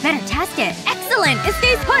it! I better test it. Excellent! It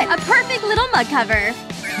stays put! A perfect little mug cover.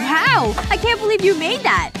 Wow! I can't believe you made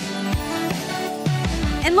that!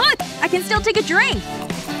 And look! I can still take a drink!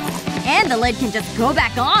 And the lid can just go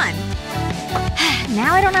back on.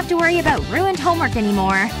 Now I don't have to worry about ruined homework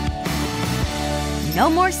anymore. No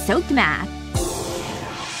more soaked math.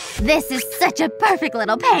 This is such a perfect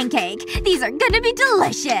little pancake! These are gonna be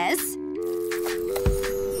delicious!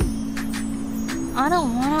 I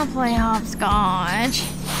don't wanna play hopscotch.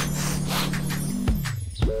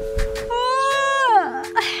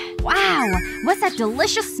 Wow! What's that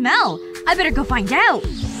delicious smell? I better go find out.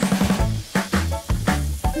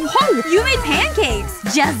 Whoa! You made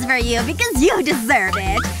pancakes! Just for you, because you deserve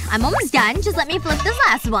it. I'm almost done. Just let me flip this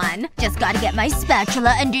last one. Just gotta get my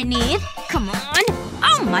spatula underneath. Come on.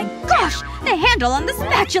 Oh my gosh! The handle on the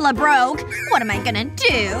spatula broke! What am I gonna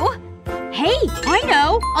do? Hey! I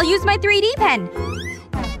know! I'll use my 3D pen.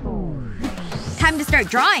 Time to start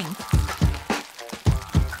drawing.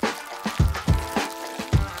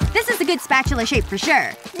 This is a good spatula shape for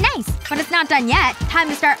sure. Nice. But it's not done yet. Time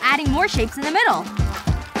to start adding more shapes in the middle.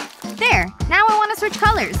 There. Now I want to switch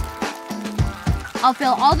colors. I'll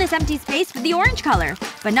fill all this empty space with the orange color.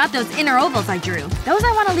 But not those inner ovals I drew. Those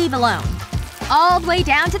I want to leave alone. All the way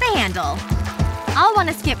down to the handle. I'll want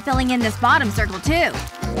to skip filling in this bottom circle too.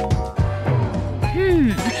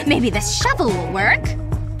 Maybe this shovel will work.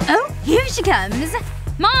 Oh, here she comes.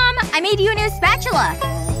 Mom! I made you a new spatula!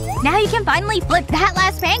 Now you can finally flip that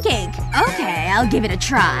last pancake. Okay, I'll give it a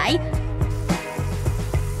try.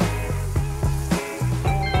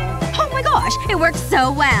 Oh my gosh! It works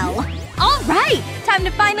so well! Alright! Time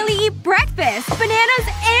to finally eat breakfast! Bananas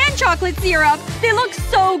and chocolate syrup! They look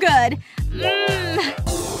so good!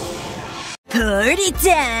 Party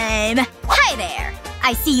time! Hi there.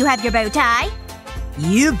 I see you have your bow tie.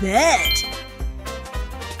 You bet!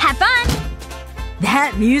 Have fun!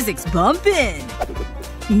 That music's bumpin'!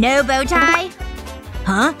 No bow tie?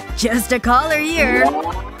 Huh? Just a collar here.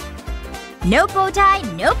 No bow tie,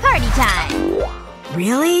 no party time.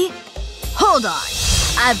 Really? Hold on.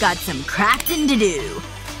 I've got some crafting to do.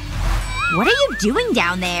 What are you doing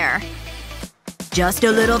down there? Just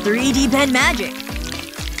a little 3D pen magic.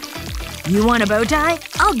 You want a bow tie?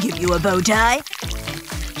 I'll give you a bow tie.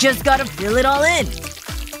 Just gotta fill it all in.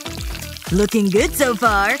 Looking good so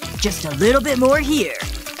far. Just a little bit more here.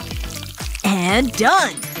 And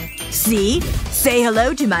done! See? Say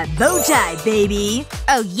hello to my bow tie, baby!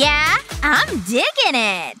 Oh yeah? I'm digging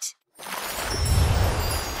it!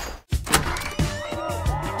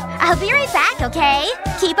 I'll be right back, okay?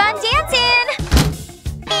 Keep on dancing!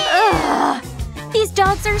 Ugh. These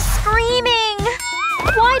dogs are screaming!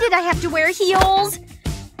 Why did I have to wear heels?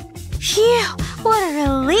 Phew. What a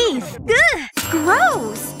relief. Ugh.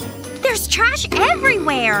 Gross! There's trash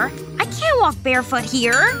everywhere! I can't walk barefoot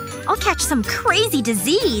here. I'll catch some crazy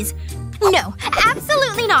disease. No,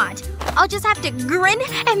 absolutely not. I'll just have to grin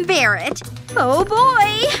and bear it. Oh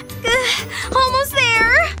boy! Almost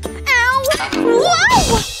there! Ow!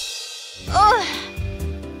 Whoa! Ugh.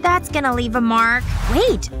 That's gonna leave a mark.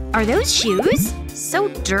 Wait, are those shoes? So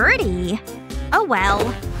dirty. Oh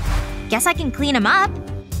well. Guess I can clean them up.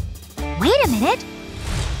 Wait a minute.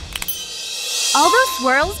 All those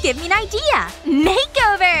swirls give me an idea!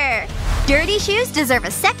 Makeover! Dirty shoes deserve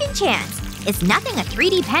a second chance. It's nothing a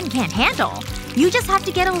 3D pen can't handle. You just have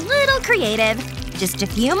to get a little creative. Just a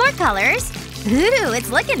few more colors. Ooh, it's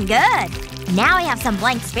looking good. Now I have some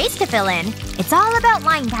blank space to fill in. It's all about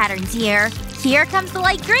line patterns here. Here comes the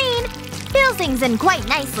light green. Fills things in quite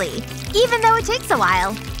nicely. Even though it takes a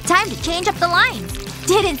while. Time to change up the lines.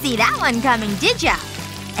 Didn't see that one coming, did ya?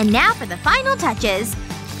 And now for the final touches.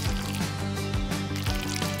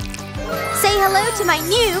 Say hello to my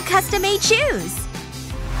new custom-made shoes!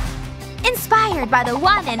 Inspired by the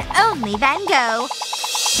one and only Van Gogh.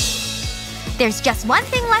 There's just one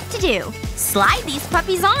thing left to do. Slide these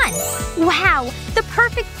puppies on. Wow! The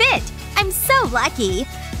perfect fit! I'm so lucky.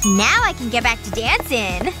 Now I can get back to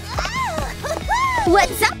dancing.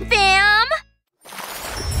 What's up, fam?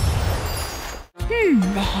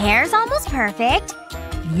 The hair's almost perfect.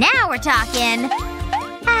 Now we're talking.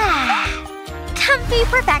 Comfy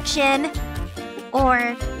perfection.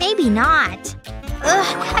 Or maybe not.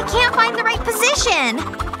 Ugh, I can't find the right position.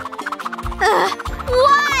 Ugh,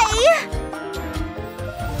 why?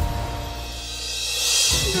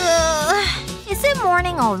 Ugh, is it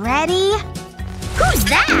morning already? Who's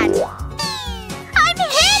that? I'm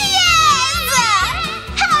hideous!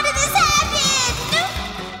 How did this happen?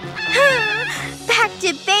 Back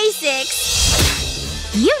to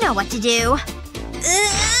basics. You know what to do.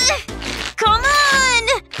 Come on!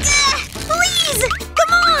 Please!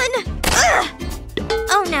 Come on!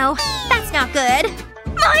 Oh no. That's not good.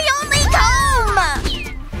 My only comb!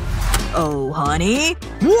 Oh, honey?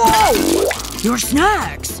 Whoa! Your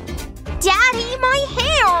snacks! Daddy, my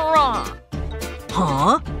hair!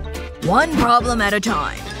 Huh? One problem at a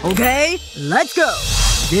time, okay? Let's go!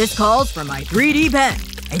 This calls for my 3D pen.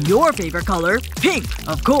 And your favorite color, pink,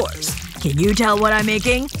 of course. Can you tell what I'm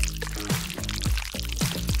making?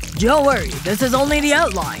 Don't worry, this is only the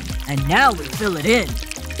outline. And now we fill it in.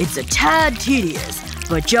 It's a tad tedious,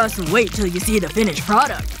 but just wait till you see the finished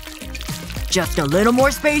product. Just a little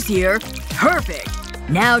more space here. Perfect!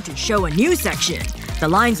 Now to show a new section. The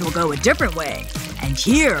lines will go a different way. And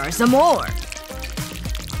here are some more.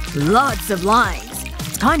 Lots of lines.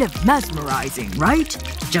 It's kind of mesmerizing, right?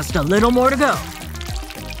 Just a little more to go.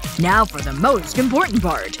 Now for the most important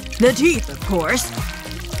part. The teeth, of course.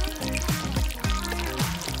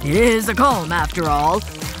 It is a comb, after all.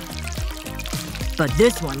 But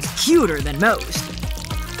this one's cuter than most.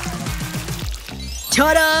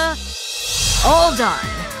 Ta-da! All done.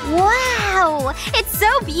 Wow! It's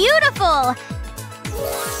so beautiful!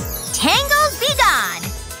 Tangles be gone!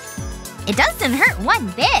 It doesn't hurt one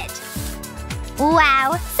bit.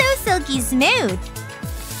 Wow, so silky smooth.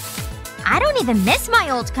 I don't even miss my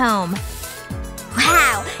old comb.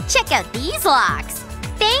 Wow, check out these locks.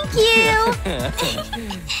 Thank you!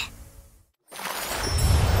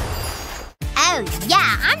 Oh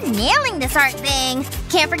yeah, I'm nailing this art thing.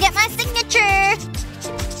 Can't forget my signature.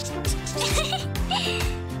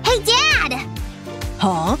 Hey, Dad!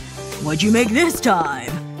 Huh? What'd you make this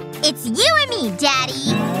time? It's you and me,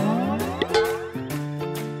 Daddy!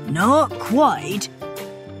 Not quite.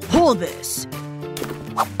 Hold this.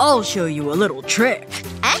 I'll show you a little trick.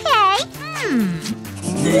 Okay.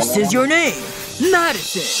 This is your name.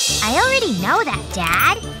 Madison. I already know that,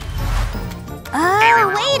 Dad.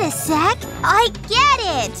 Oh, wait a sec. I get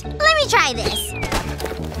it! Let me try this.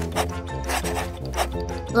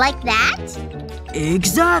 Like that?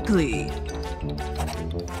 Exactly.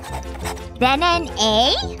 Then an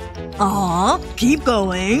A? Keep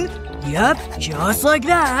going. Yep, just like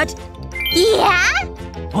that. Yeah?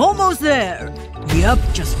 Almost there. Yep,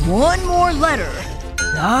 just one more letter.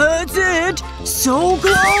 That's it. So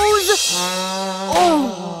close.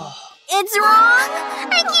 Oh. It's wrong?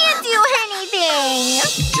 I can't do anything.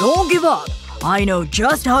 Don't give up. I know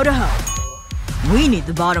just how to help. We need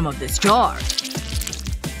the bottom of this jar.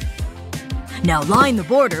 Now line the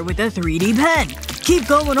border with a 3D pen. Keep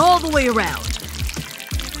going all the way around.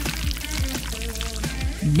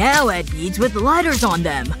 Now add beads with letters on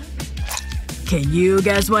them. Can you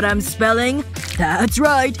guess what I'm spelling? That's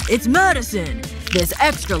right, it's Madison. This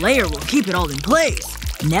extra layer will keep it all in place.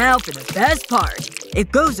 Now for the best part.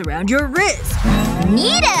 It goes around your wrist.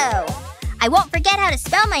 Neato! I won't forget how to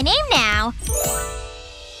spell my name now.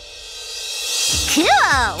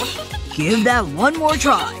 Cool! Give that one more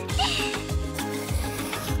try.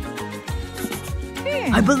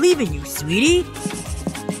 I believe in you, sweetie.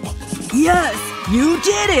 Yes! You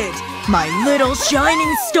did it! My little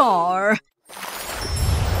shining star!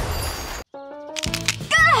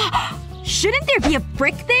 Shouldn't there be a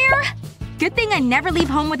brick there? Good thing I never leave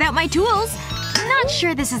home without my tools. Not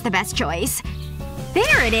sure this is the best choice.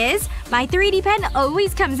 There it is! My 3D pen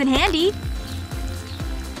always comes in handy.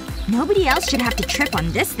 Nobody else should have to trip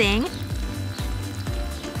on this thing.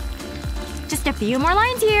 Just a few more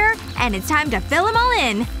lines here, and it's time to fill them all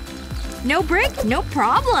in. No brick, no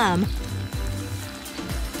problem.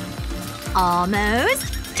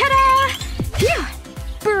 Almost. Ta-da! Phew!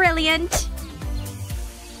 Brilliant.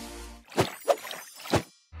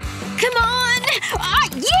 Come on!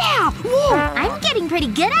 Yeah! Whoa! I'm getting pretty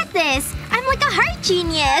good at this. I'm like a heart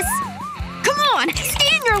genius. Come on!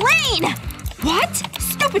 Stay in your lane! What?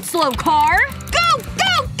 Stupid slow car! Go!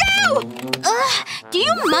 Go! Go! Ugh, do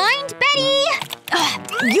you mind, Betty?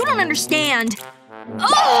 You don't understand.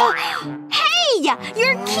 Oh! Hey!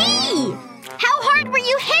 Your key! How hard were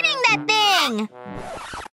you hitting that thing?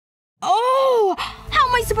 Oh! How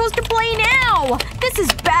am I supposed to play now? This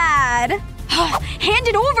is bad. Hand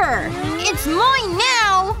it over! It's mine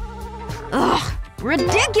now! Ugh.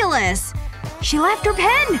 Ridiculous! She left her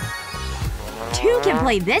pen! Two can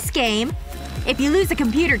play this game. If you lose a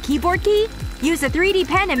computer keyboard key, use a 3D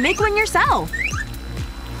pen and make one yourself.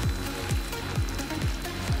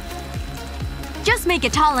 Just make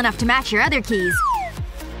it tall enough to match your other keys.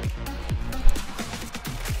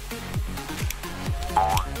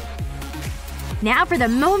 Now for the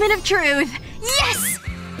moment of truth. Yes!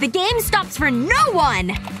 The game stops for no one!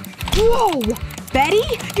 Whoa! Betty?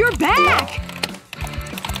 You're back!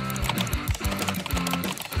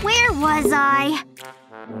 Where was I?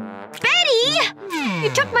 Betty! You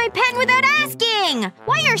took my pen without asking!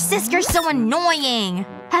 Why are sisters so annoying?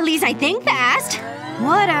 At least I think fast.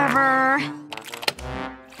 Whatever.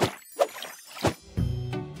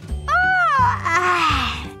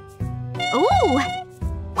 Ooh!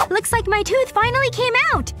 Looks like my tooth finally came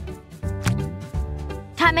out!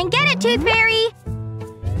 Come and get it, Tooth Fairy!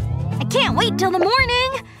 I can't wait till the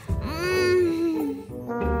morning!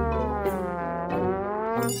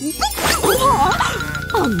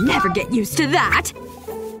 I'll never get used to that!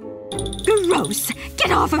 Gross!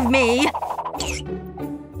 Get off of me!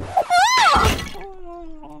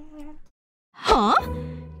 Huh?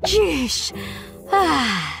 Jeesh.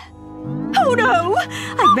 Oh no!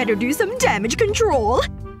 I'd better do some damage control.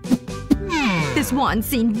 This one's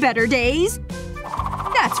seen better days.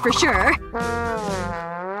 That's for sure.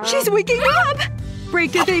 She's waking up!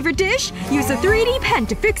 Break your favorite dish, use a 3D pen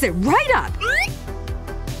to fix it right up.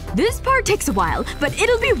 This part takes a while, but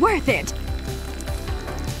it'll be worth it.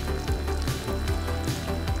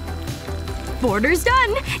 Border's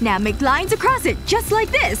done. Now make lines across it, just like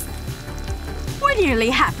this. We're nearly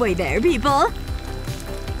halfway there, people.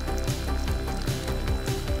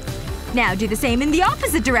 Now do the same in the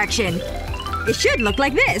opposite direction. It should look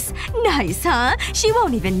like this. Nice, huh? She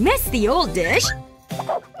won't even miss the old dish.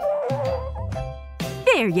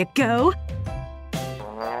 There you go.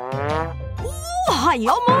 Ooh, I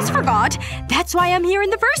almost forgot. That's why I'm here in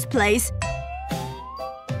the first place.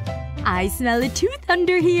 I smell a tooth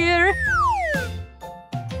under here.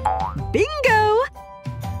 Bingo!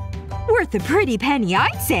 Worth a pretty penny,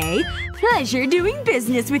 I'd say. Pleasure doing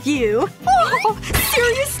business with you. Oh,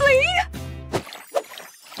 seriously?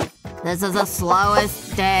 This is the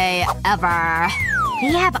slowest day ever.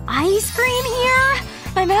 We have ice cream here?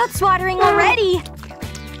 My mouth's watering already.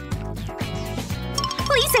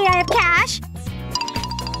 Please say I have cash.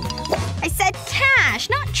 I said cash,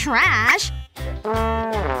 not trash.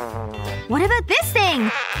 What about this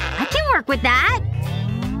thing? I can work with that.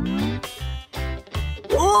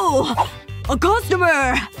 Oh! A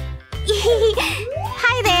customer!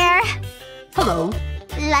 Hi there. Hello.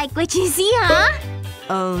 Like what you see, huh?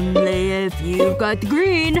 Only if you've got the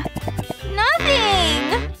green.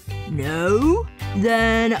 Nothing! No?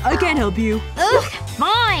 Then I can't help you. Ugh,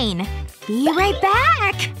 fine. Be right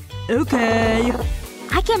back. Okay.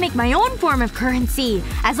 I can make my own form of currency.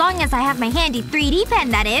 As long as I have my handy 3D pen,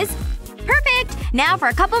 that is. Perfect! Now for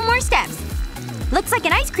a couple more steps. Looks like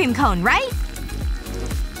an ice cream cone, right?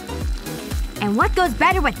 And what goes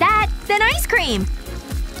better with that than ice cream?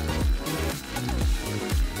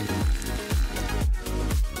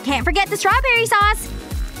 Can't forget the strawberry sauce!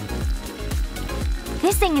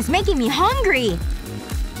 This thing is making me hungry!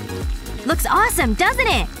 Looks awesome, doesn't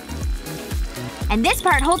it? And this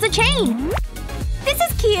part holds a chain! This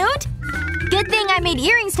is cute! Good thing I made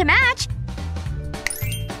earrings to match!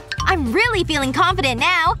 I'm really feeling confident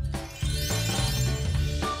now!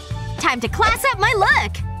 Time to class up my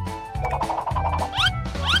look!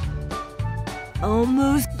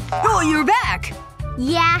 Almost… Oh, you're back!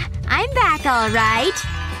 Yeah, I'm back alright.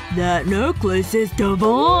 That necklace is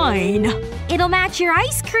divine. It'll match your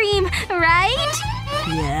ice cream, right?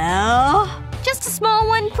 Yeah? Just a small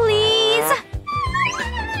one, please.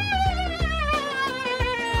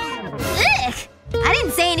 Ugh! I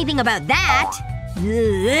didn't say anything about that.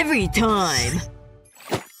 Every time.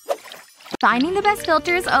 Finding the best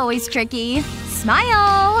filter is always tricky.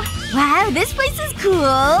 Smile! Wow, this place is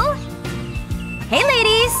cool! Hey,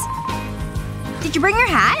 ladies! Did you bring your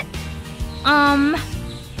hat?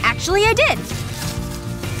 Actually I did.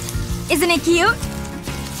 Isn't it cute?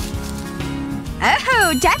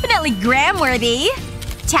 Oh, definitely gram-worthy.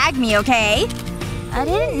 Tag me, okay? I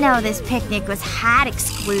didn't know this picnic was hat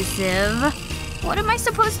exclusive. What am I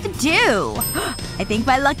supposed to do? I think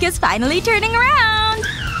my luck is finally turning around.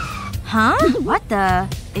 Huh? What the…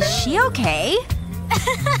 Is she okay?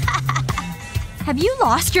 Have you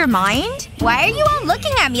lost your mind? Why are you all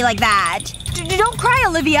looking at me like that? Don't cry,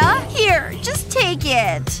 Olivia. Here, just take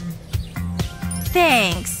it.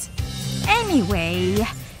 Thanks. Anyway,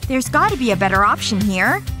 there's gotta be a better option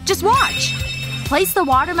here. Just watch. Place the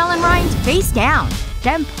watermelon rinds face down.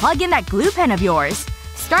 Then plug in that glue pen of yours.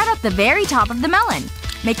 Start at the very top of the melon.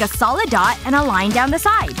 Make a solid dot and a line down the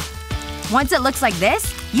side. Once it looks like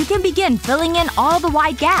this, you can begin filling in all the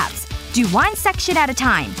wide gaps. Do one section at a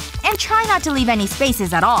time. And try not to leave any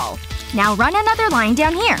spaces at all. Now run another line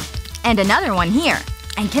down here. And another one here.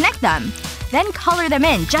 And connect them. Then color them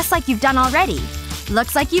in just like you've done already.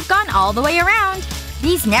 Looks like you've gone all the way around.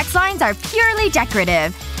 These next lines are purely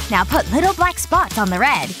decorative. Now put little black spots on the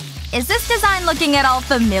red. Is this design looking at all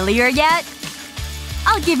familiar yet?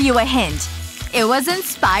 I'll give you a hint. It was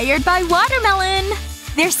inspired by watermelon.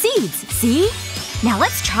 They're seeds, see? Now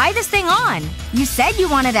let's try this thing on. You said you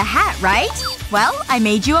wanted a hat, right? Well, I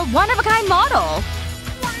made you a one-of-a-kind model.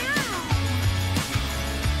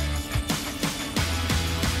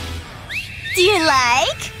 Do you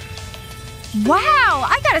like? Wow,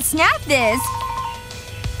 I gotta snap this.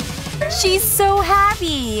 She's so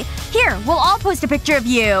happy. Here, we'll all post a picture of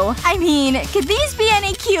you. I mean, could these be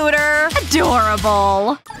any cuter?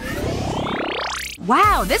 Adorable.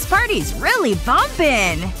 Wow, this party's really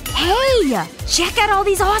bumpin'. Hey! Check out all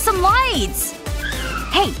these awesome lights!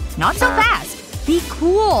 Hey, not so fast. Be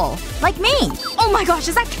cool. Like me. Oh my gosh,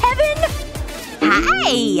 is that Kevin?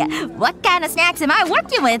 Hi! What kind of snacks am I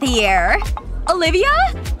working with here? Olivia?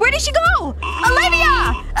 Where did she go?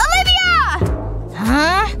 Olivia! Olivia!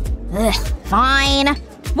 Huh? Ugh, fine.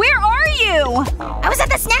 Where are you? I was at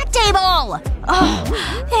the snack table!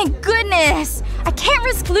 Oh, thank goodness. I can't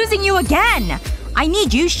risk losing you again. I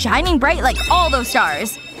need you shining bright like all those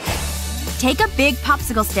stars. Take a big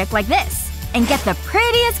popsicle stick like this. And get the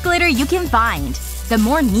prettiest glitter you can find. The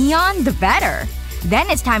more neon, the better. Then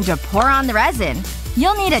it's time to pour on the resin.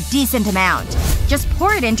 You'll need a decent amount. Just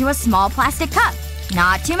pour it into a small plastic cup.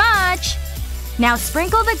 Not too much. Now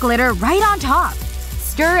sprinkle the glitter right on top.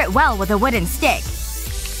 Stir it well with a wooden stick.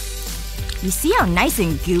 You see how nice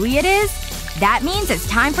and gooey it is? That means it's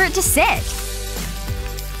time for it to sit.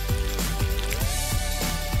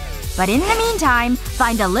 But in the meantime,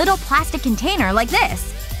 find a little plastic container like this.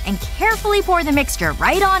 And carefully pour the mixture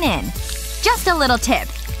right on in. Just a little tip.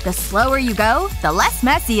 The slower you go, the less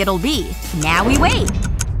messy it'll be. Now we wait.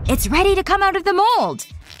 It's ready to come out of the mold.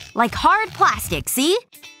 Like hard plastic, see?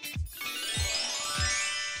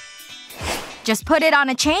 Just put it on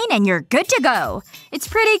a chain and you're good to go. It's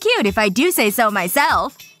pretty cute if I do say so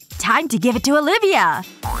myself. Time to give it to Olivia.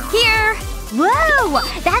 Here! Whoa!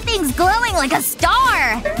 That thing's glowing like a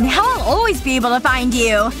star! Now I'll always be able to find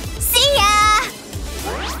you. See ya!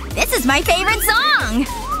 This is my favorite song!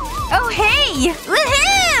 Oh hey!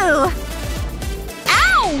 Woohoo!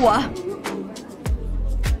 Ow!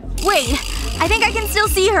 Wait. I think I can still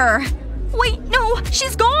see her. Wait, no!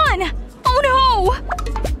 She's gone! Oh no!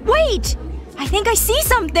 Wait! I think I see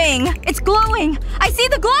something! It's glowing! I see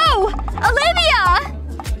the glow! Olivia!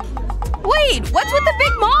 Wait, what's with the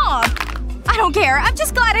big mob? I don't care. I'm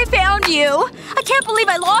just glad I found you. I can't believe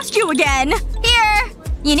I lost you again. Here.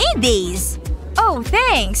 You need these. Oh,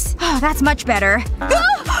 thanks. Oh, that's much better.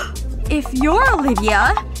 If you're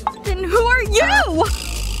Olivia, then who are you?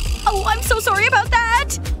 Oh, I'm so sorry about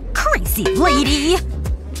that. Crazy lady.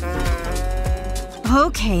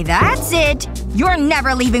 Okay, that's it. You're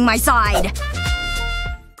never leaving my side.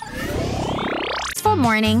 It's full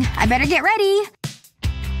morning. I better get ready.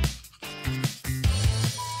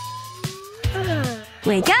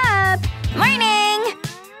 Wake up! Morning!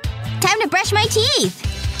 Time to brush my teeth.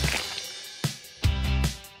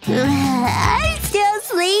 I'm still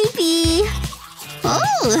sleepy.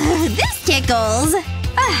 Oh, this tickles.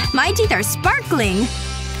 My teeth are sparkling.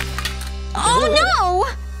 Oh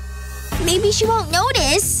no! Maybe she won't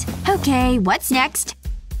notice. Okay, what's next?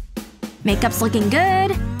 Makeup's looking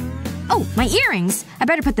good. Oh, my earrings. I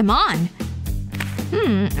better put them on.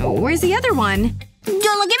 Where's the other one?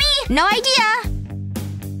 Don't look at me! No idea!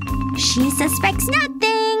 She suspects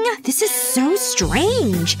nothing. This is so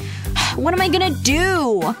strange. What am I gonna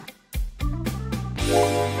do?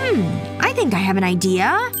 I think I have an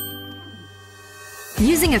idea.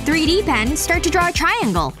 Using a 3D pen, start to draw a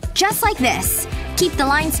triangle. Just like this. Keep the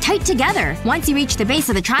lines tight together. Once you reach the base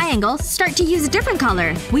of the triangle, start to use a different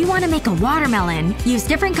color. We want to make a watermelon. Use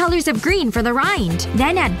different colors of green for the rind.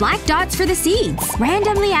 Then add black dots for the seeds.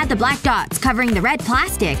 Randomly add the black dots, covering the red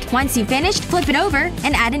plastic. Once you've finished, flip it over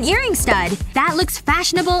and add an earring stud. That looks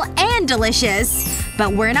fashionable and delicious.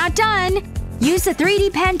 But we're not done. Use the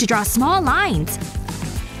 3D pen to draw small lines.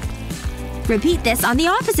 Repeat this on the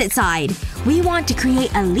opposite side. We want to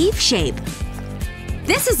create a leaf shape.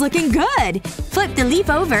 This is looking good! Flip the leaf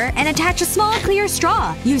over and attach a small clear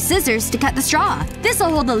straw. Use scissors to cut the straw. This'll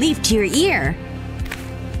hold the leaf to your ear.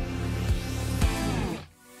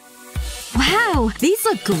 Wow! These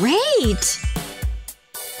look great!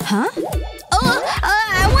 Huh? Oh,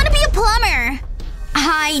 I want to be a plumber!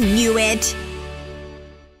 I knew it!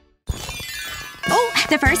 Oh,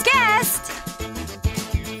 the first guest!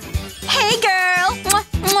 Hey girl! Mwah,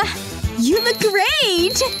 mwah. You look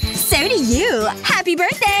great! So do you! Happy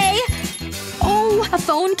birthday! Oh, a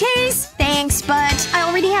phone case? Thanks, but I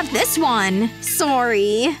already have this one.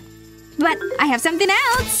 Sorry. But I have something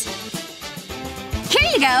else. Here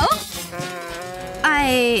you go!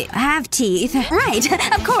 I have teeth. Right,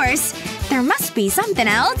 of course. There must be something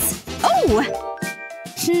else. Oh!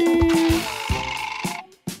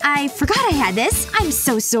 I forgot I had this. I'm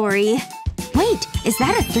so sorry. Wait, is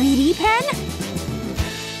that a 3D pen?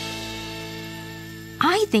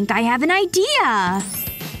 I think I have an idea!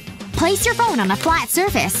 Place your phone on a flat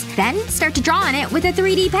surface. Then start to draw on it with a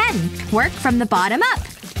 3D pen. Work from the bottom up.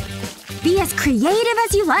 Be as creative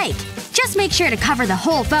as you like. Just make sure to cover the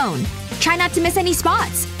whole phone. Try not to miss any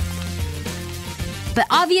spots. But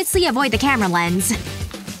obviously avoid the camera lens.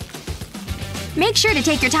 Make sure to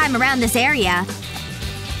take your time around this area.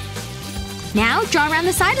 Now draw around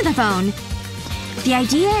the side of the phone. The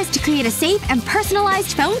idea is to create a safe and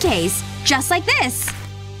personalized phone case. Just like this.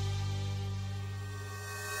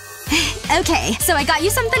 Okay, so I got you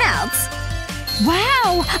something else.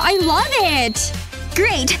 Wow! I love it!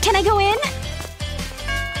 Great! Can I go in?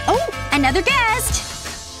 Oh! Another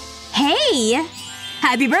guest! Hey!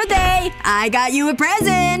 Happy birthday! I got you a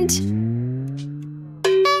present!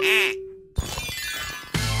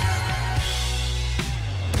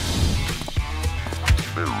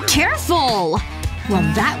 Careful! Well,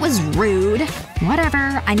 that was rude.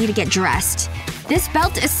 Whatever, I need to get dressed. This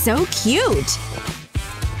belt is so cute.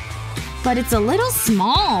 But it's a little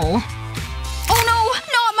small. Oh no!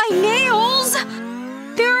 Not my nails!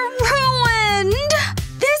 They're ruined!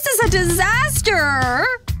 This is a disaster!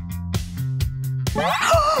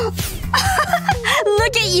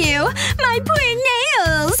 Look at you! My poor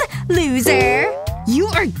nails! Loser! You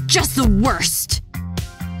are just the worst!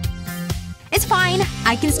 It's fine.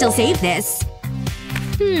 I can still save this.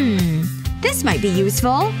 This might be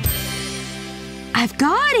useful. I've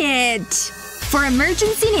got it! For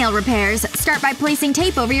emergency nail repairs, start by placing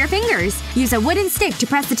tape over your fingers. Use a wooden stick to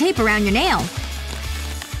press the tape around your nail.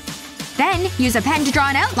 Then, use a pen to draw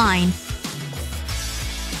an outline.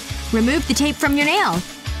 Remove the tape from your nail.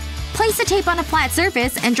 Place the tape on a flat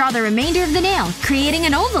surface and draw the remainder of the nail, creating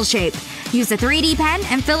an oval shape. Use a 3D pen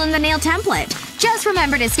and fill in the nail template. Just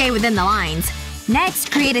remember to stay within the lines. Next,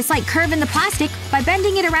 create a slight curve in the plastic by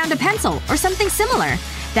bending it around a pencil or something similar.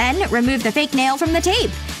 Then, remove the fake nail from the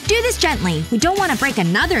tape. Do this gently. We don't want to break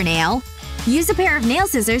another nail. Use a pair of nail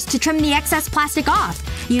scissors to trim the excess plastic off.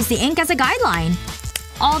 Use the ink as a guideline.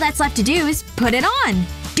 All that's left to do is put it on.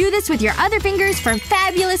 Do this with your other fingers for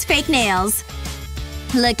fabulous fake nails.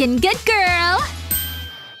 Looking good, girl!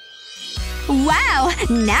 Wow!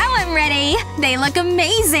 Now I'm ready! They look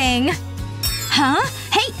amazing! Huh?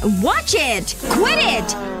 Hey! Watch it! Quit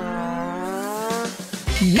it!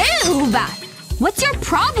 Move! What's your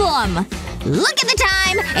problem? Look at the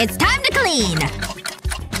time! It's time to clean!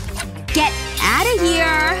 Get out of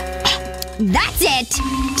here! That's it!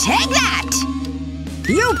 Take that!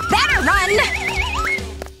 You better run!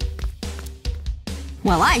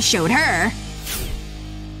 Well, I showed her.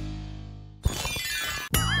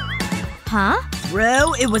 Huh?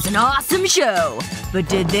 Bro, it was an awesome show. But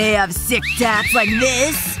did they have sick tats like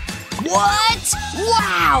this? What?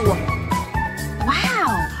 Wow!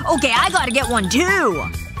 Wow. Okay, I gotta get one too.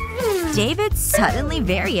 David's suddenly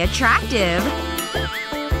very attractive.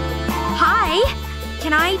 Hi.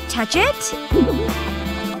 Can I touch it?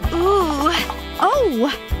 Ooh. Oh.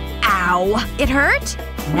 Ow. It hurt?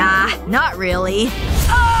 Nah, not really.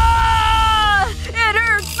 Ah! It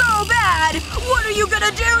hurts so bad! What are you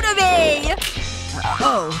gonna do to me?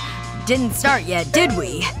 Oh. Didn't start yet, did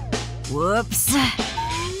we? Whoops.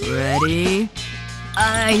 Ready?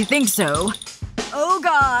 I think so. Oh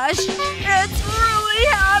gosh. It's really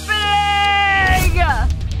happening!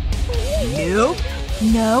 Nope.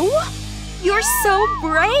 No? You're so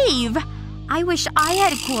brave! I wish I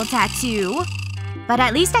had a cool tattoo. But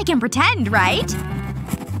at least I can pretend, right?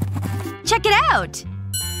 Check it out!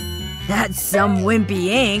 That's some wimpy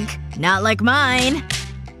ink. Not like mine.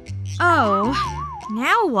 Oh.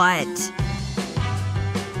 Now what?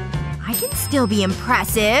 I can still be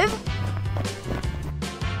impressive.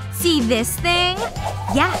 See this thing?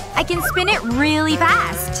 Yeah, I can spin it really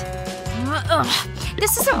fast. Ugh.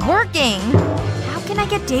 This isn't working. How can I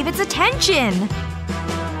get David's attention?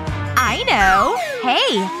 I know.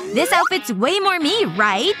 Hey, this outfit's way more me,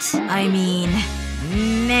 right? I mean…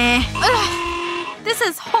 meh. Ugh. This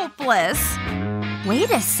is hopeless.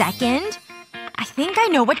 Wait a second. I think I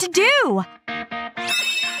know what to do.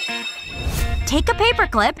 Take a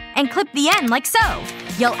paperclip and clip the end like so.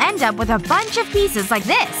 You'll end up with a bunch of pieces like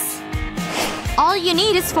this. All you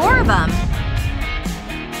need is 4 of them.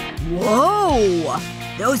 Whoa!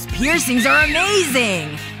 Those piercings are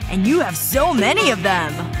amazing! And you have so many of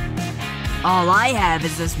them! All I have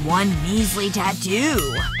is this one measly tattoo.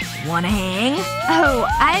 Wanna hang? Oh,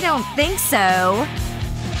 I don't think so.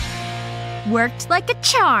 Worked like a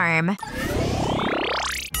charm.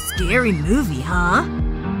 Scary movie, huh?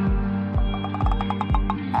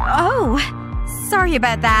 Oh. Sorry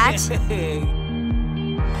about that.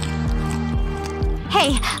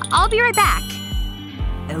 Hey, I'll be right back.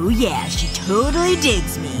 Oh yeah, she totally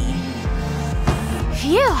digs me.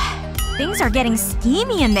 Phew. Things are getting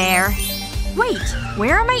steamy in there. Wait,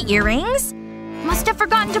 where are my earrings? Must have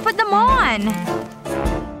forgotten to put them on.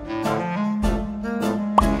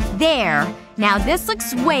 There. Now this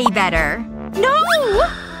looks way better. No!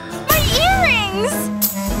 My earrings!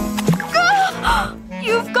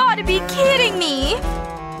 You've gotta be kidding me!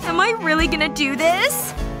 Am I really gonna do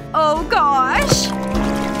this? Oh gosh.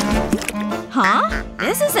 Huh?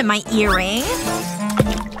 This isn't my earring.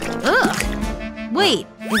 Ugh. Wait,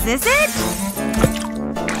 is this it?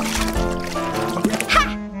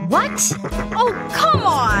 Ha! What? Oh, come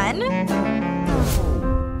on!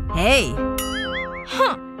 Hey.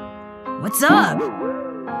 Huh. What's up?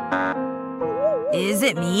 Is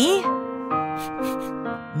it me?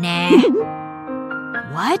 Nah.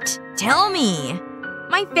 What? Tell me.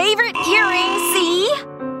 My favorite earring, see?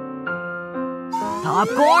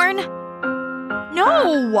 Popcorn?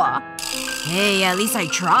 No! Hey, at least I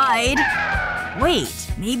tried.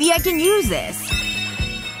 Wait, maybe I can use this.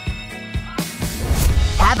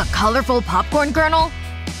 Have a colorful popcorn kernel?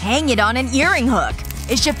 Hang it on an earring hook.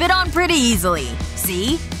 It should fit on pretty easily.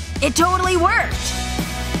 See? It totally worked!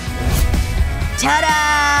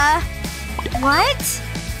 Ta-da! What?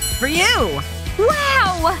 For you!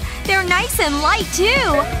 Wow! They're nice and light,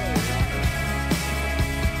 too!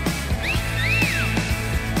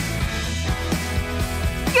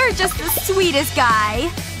 You're just the sweetest guy.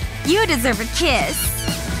 You deserve a kiss.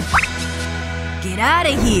 Get out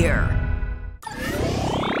of here.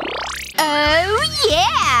 Oh,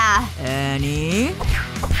 yeah! Annie?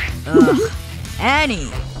 Ugh. Annie.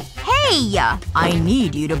 Hey! I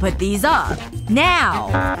need you to put these up. Now.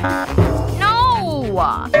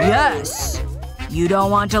 No! Yes. You don't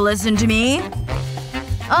want to listen to me?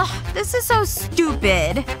 Ugh, this is so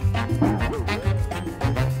stupid.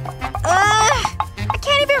 I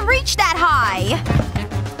can't even reach that high.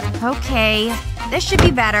 Okay. This should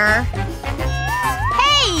be better.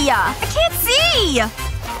 Hey! I can't see!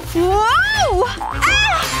 Whoa!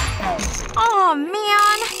 Ah! Aw,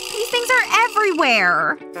 man. These things are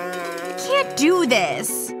everywhere. I can't do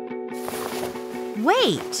this.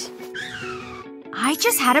 Wait. I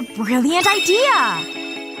just had a brilliant idea!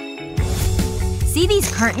 See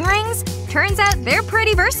these curtain rings? Turns out they're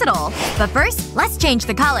pretty versatile. But first, let's change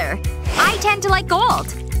the color. I tend to like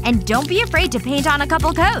gold. And don't be afraid to paint on a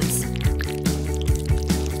couple coats.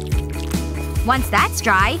 Once that's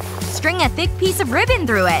dry, string a thick piece of ribbon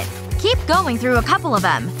through it. Keep going through a couple of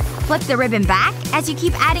them. Flip the ribbon back as you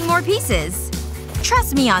keep adding more pieces.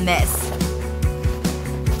 Trust me on this.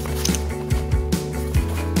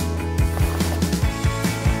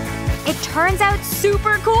 It turns out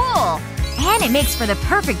super cool! And it makes for the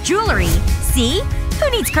perfect jewelry. See? Who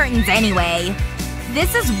needs curtains anyway?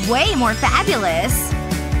 This is way more fabulous.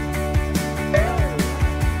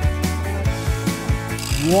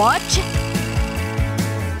 What?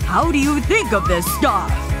 How do you think of this stuff?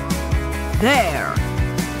 There.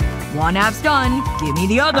 One half's done. Give me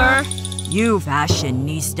the other. You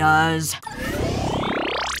fashionistas.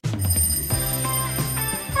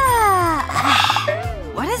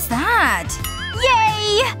 What is that?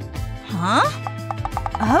 Yay! Huh?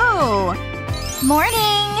 Oh.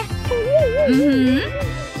 Morning.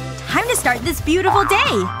 Time to start this beautiful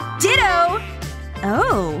day. Ditto!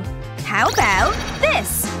 Oh. How about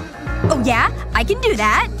this? Oh yeah? I can do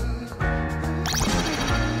that.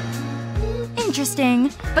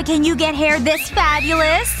 Interesting. But can you get hair this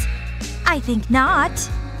fabulous? I think not.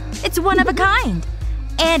 It's one of a kind.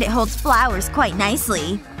 And it holds flowers quite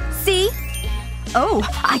nicely. See? Oh,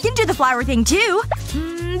 I can do the flower thing too.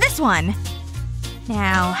 This one.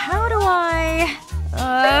 Now, how do I…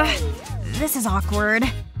 this is awkward.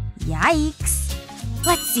 Yikes.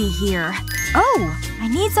 Let's see here. Oh, I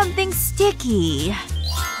need something sticky.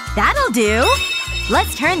 That'll do!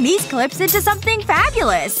 Let's turn these clips into something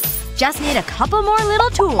fabulous. Just need a couple more little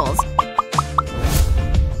tools.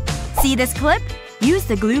 See this clip? Use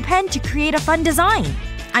the glue pen to create a fun design.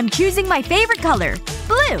 I'm choosing my favorite color.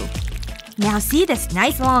 Blue. Now see this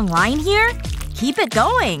nice long line here? Keep it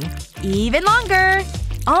going. Even longer.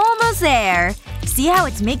 Almost there. See how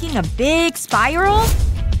it's making a big spiral?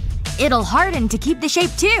 It'll harden to keep the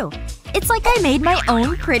shape too. It's like I made my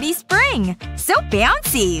own pretty spring. So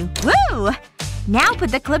bouncy. Woo! Now put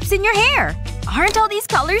the clips in your hair. Aren't all these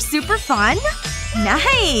colors super fun?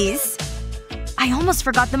 Nice! I almost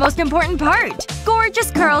forgot the most important part. Gorgeous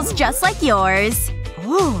curls just like yours.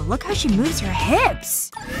 Ooh, look how she moves her hips.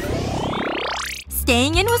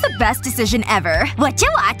 Staying in was the best decision ever. What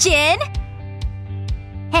you watching?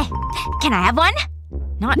 Hey, can I have one?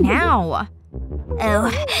 Not now.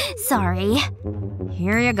 Oh, sorry.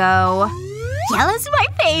 Here you go. Yellow's my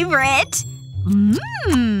favorite.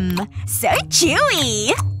 So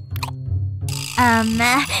chewy.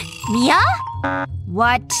 Mia?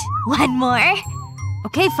 What? One more?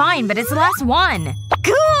 Okay, fine, but it's the last one.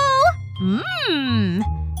 Cool!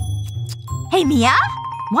 Hey, Mia?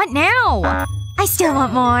 What now? I still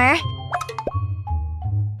want more.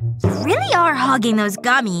 You really are hogging those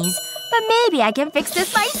gummies. But maybe I can fix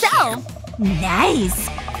this myself. Nice!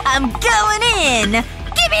 I'm going in!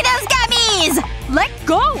 Give me those gummies! Let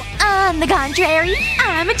go! On the contrary,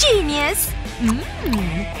 I'm a genius.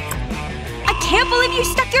 I can't believe you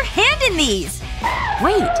stuck your hand in these!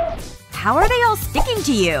 Wait. How are they all sticking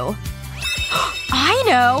to you? I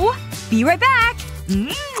know! Be right back!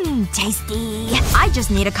 Tasty. I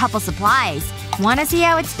just need a couple supplies. Wanna see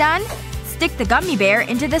how it's done? Stick the gummy bear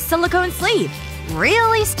into the silicone sleeve.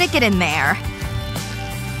 Really stick it in there.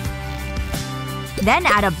 Then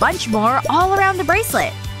add a bunch more all around the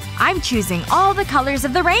bracelet. I'm choosing all the colors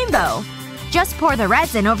of the rainbow. Just pour the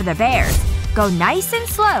resin over the bears. Go nice and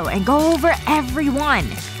slow and go over every one.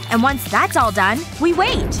 And once that's all done, we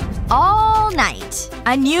wait. All night.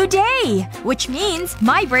 A new day! Which means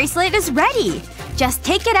my bracelet is ready. Just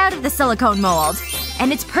take it out of the silicone mold.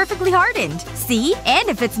 And it's perfectly hardened. See? And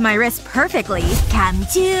it fits my wrist perfectly. Come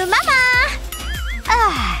to mama!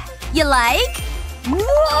 You like?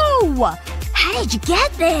 Whoa! How did you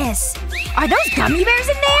get this? Are those gummy bears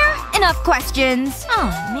in there? Enough questions. Oh,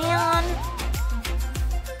 man.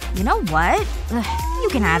 You know what? You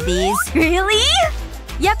can have these. Really?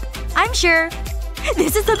 Yep, I'm sure.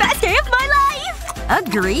 This is the best day of my life!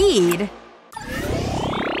 Agreed.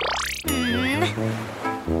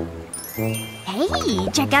 Hey,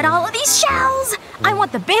 check out all of these shells! I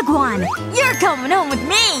want the big one! You're coming home with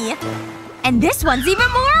me! And this one's even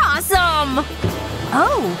more awesome!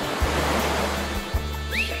 Oh.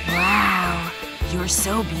 Wow. You're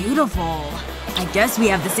so beautiful. I guess we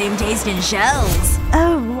have the same taste in shells.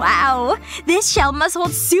 Oh, wow. This shell must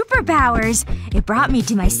hold superpowers. It brought me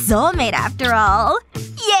to my soulmate after all.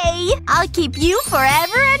 Yay! I'll keep you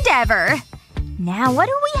forever and ever. Now what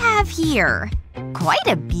do we have here? Quite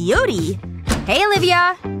a beauty. Hey,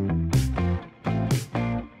 Olivia.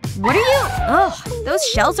 What are you… Ugh, those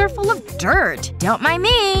shells are full of dirt. Don't mind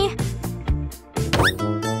me.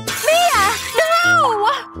 Mia! No!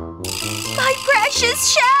 My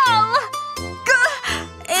precious shell!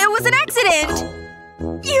 It was an accident.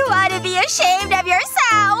 You ought to be ashamed of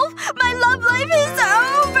yourself! My love life is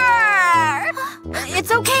over!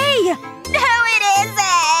 It's okay. No, it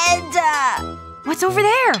isn't! What's over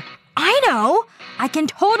there? I know! I can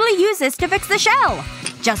totally use this to fix the shell.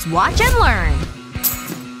 Just watch and learn.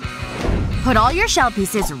 Put all your shell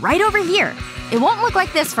pieces right over here. It won't look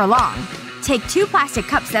like this for long. Take 2 plastic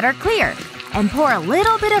cups that are clear and pour a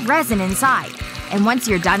little bit of resin inside. And once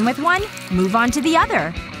you're done with one, move on to the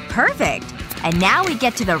other. Perfect! And now we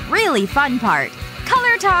get to the really fun part.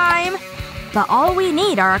 Color time! But all we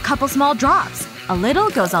need are a couple small drops. A little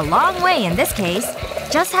goes a long way in this case.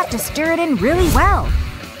 Just have to stir it in really well.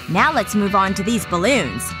 Now let's move on to these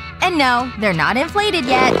balloons. And no, they're not inflated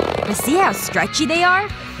yet. But see how stretchy they are?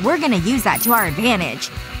 We're gonna use that to our advantage.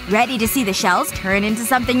 Ready to see the shells turn into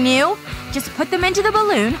something new? Just put them into the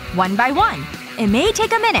balloon, one by one. It may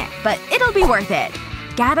take a minute, but it'll be worth it.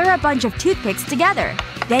 Gather a bunch of toothpicks together.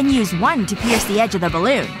 Then use one to pierce the edge of the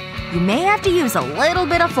balloon. You may have to use a little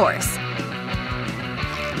bit of force.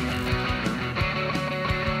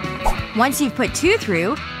 Once you've put 2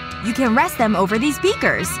 through, you can rest them over these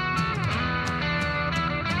beakers.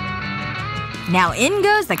 Now in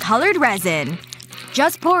goes the colored resin.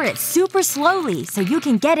 Just pour it super slowly so you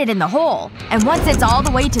can get it in the hole. And once it's all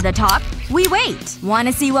the way to the top, we wait.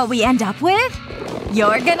 Wanna see what we end up with?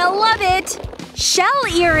 You're gonna love it! Shell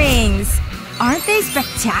earrings! Aren't they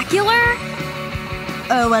spectacular?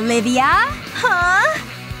 Oh, Olivia? Huh?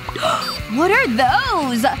 What are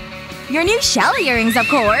those? Your new shell earrings, of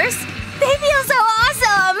course. They feel so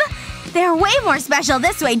awesome! They're way more special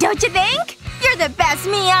this way, don't you think? You're the best,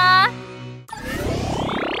 Mia!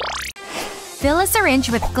 Fill a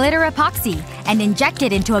syringe with glitter epoxy and inject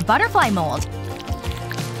it into a butterfly mold.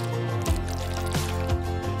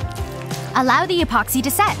 Allow the epoxy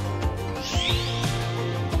to set.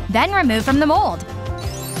 Then remove from the mold.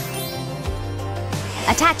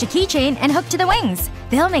 Attach a keychain and hook to the wings.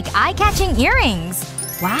 They'll make eye-catching earrings.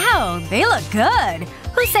 Wow, they look good.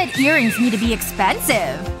 Who said earrings need to be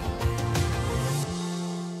expensive?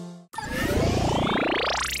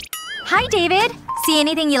 Hi, David. See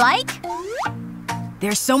anything you like?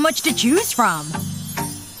 There's so much to choose from.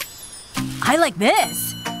 I like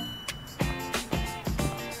this.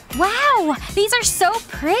 Wow! These are so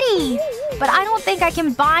pretty! But I don't think I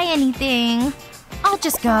can buy anything. I'll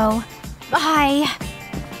just go. Bye.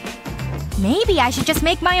 Maybe I should just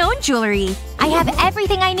make my own jewelry. I have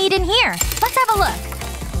everything I need in here. Let's have a look.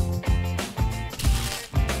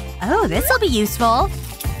 Oh, this'll be useful.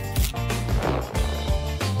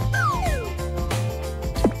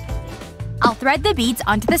 I'll thread the beads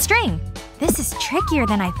onto the string. This is trickier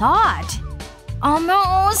than I thought.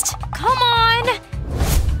 Almost. Come on!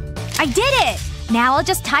 I did it! Now I'll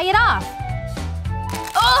just tie it off.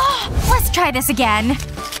 Ugh! Let's try this again.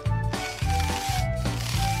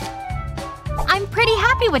 I'm pretty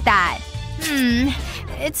happy with that.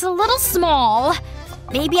 It's a little small.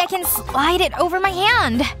 Maybe I can slide it over my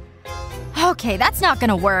hand. Okay, that's not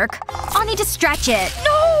gonna work. I'll need to stretch it.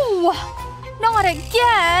 No! Not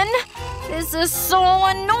again! This is so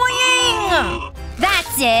annoying!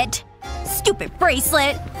 That's it! Stupid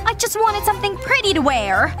bracelet. I just wanted something pretty to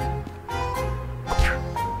wear.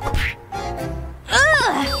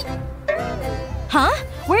 Ugh! Huh?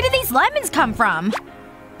 Where did these lemons come from?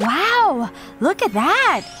 Wow! Look at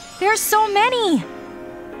that! There's so many!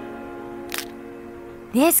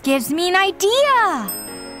 This gives me an idea!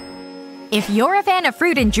 If you're a fan of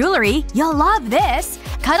fruit and jewelry, you'll love this!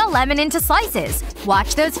 Cut a lemon into slices.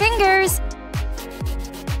 Watch those fingers!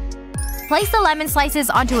 Place the lemon slices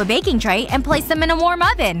onto a baking tray and place them in a warm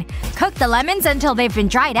oven. Cook the lemons until they've been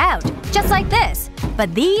dried out. Just like this.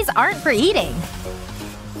 But these aren't for eating.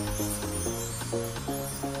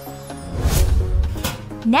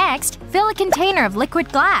 Next, fill a container of liquid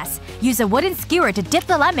glass. Use a wooden skewer to dip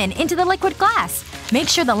the lemon into the liquid glass. Make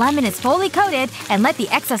sure the lemon is fully coated and let the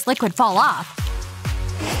excess liquid fall off.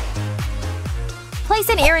 Place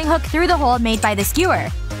an earring hook through the hole made by the skewer.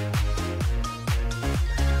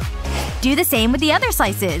 Do the same with the other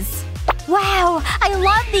slices. Wow! I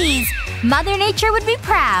love these! Mother Nature would be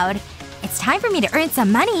proud. It's time for me to earn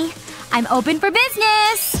some money. I'm open for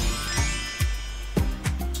business!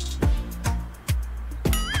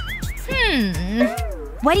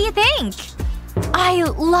 What do you think? I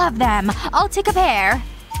love them. I'll take a pair.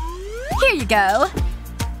 Here you go.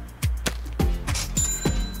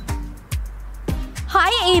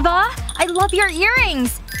 Hi, Ava. I love your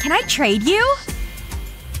earrings. Can I trade you?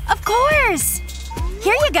 Of course!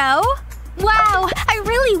 Here you go. Wow, I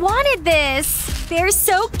really wanted this. They're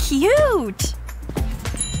so cute.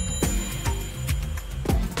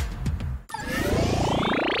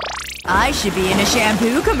 I should be in a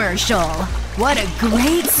shampoo commercial. What a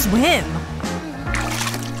great swim.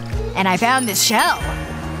 And I found this shell.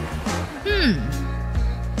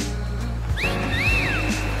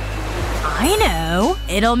 I know.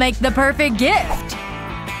 It'll make the perfect gift.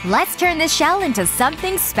 Let's turn this shell into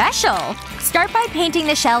something special. Start by painting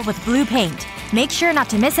the shell with blue paint. Make sure not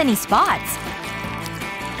to miss any spots.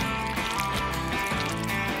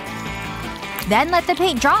 Then let the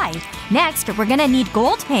paint dry. Next, we're gonna need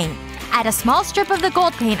gold paint. Add a small strip of the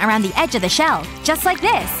gold paint around the edge of the shell, just like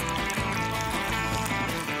this.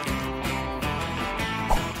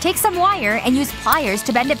 Take some wire and use pliers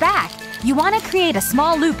to bend it back. You want to create a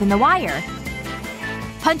small loop in the wire.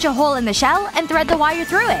 Punch a hole in the shell and thread the wire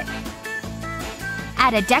through it.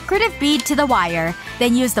 Add a decorative bead to the wire,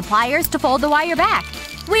 then use the pliers to fold the wire back.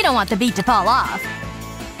 We don't want the bead to fall off.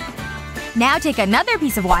 Now take another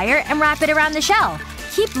piece of wire and wrap it around the shell.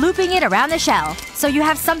 Keep looping it around the shell, so you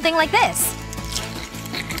have something like this.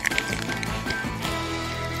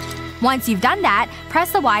 Once you've done that,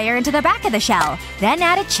 press the wire into the back of the shell. Then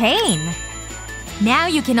add a chain. Now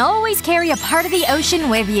you can always carry a part of the ocean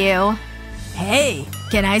with you. Hey,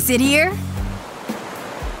 can I sit here?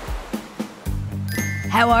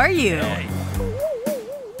 How are you?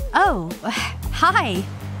 Oh, hi.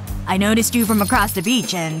 I noticed you from across the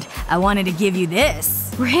beach and I wanted to give you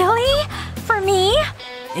this. Really? For me?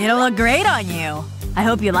 It'll look great on you. I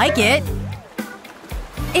hope you like it.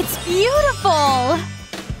 It's beautiful!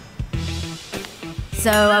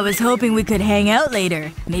 So I was hoping we could hang out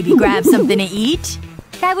later. Maybe grab something to eat?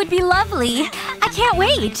 That would be lovely. I can't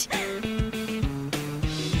wait.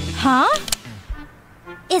 Huh?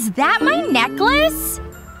 Is that my necklace?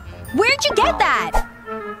 Where'd you get that?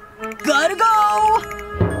 Gotta go!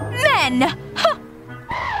 Men! Huh.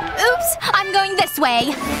 Oops, I'm going this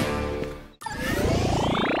way.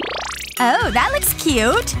 Oh, that looks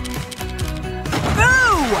cute.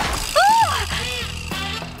 Boo!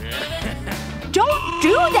 Don't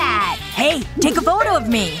do that! Hey, take a photo of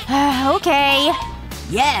me. Okay.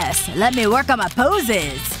 Yes, let me work on my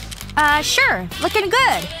poses. Sure. Looking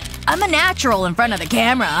good. I'm a natural in front of the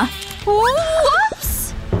camera.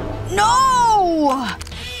 Whoops! No!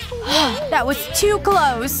 That was too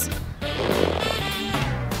close.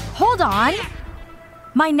 Hold on.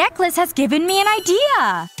 My necklace has given me an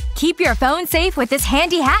idea! Keep your phone safe with this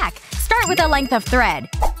handy hack. Start with a length of thread.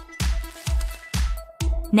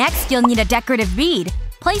 Next, you'll need a decorative bead.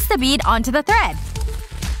 Place the bead onto the thread.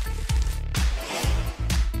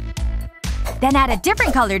 Then add a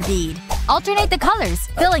different colored bead. Alternate the colors,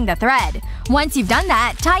 filling the thread. Once you've done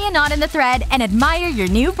that, tie a knot in the thread and admire your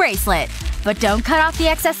new bracelet. But don't cut off the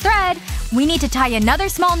excess thread. We need to tie another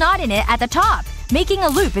small knot in it at the top, making a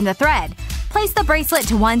loop in the thread. Place the bracelet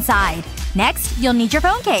to one side. Next, you'll need your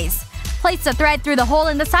phone case. Place the thread through the hole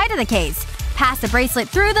in the side of the case. Pass the bracelet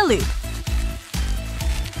through the loop.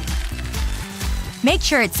 Make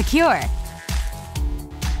sure it's secure.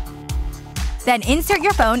 Then insert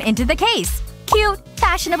your phone into the case. Cute,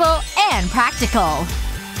 fashionable, and practical.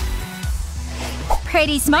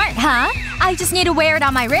 Pretty smart, huh? I just need to wear it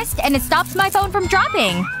on my wrist and it stops my phone from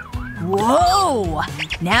dropping. Whoa!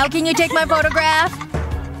 Now can you take my photograph?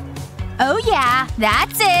 Oh yeah,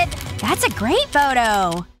 that's it. That's a great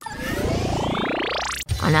photo.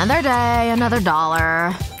 Another day, another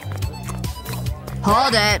dollar.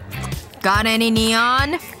 Hold it. Got any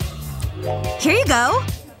neon? Here you go.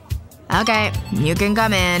 Okay, you can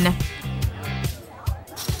come in.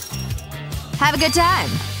 Have a good time.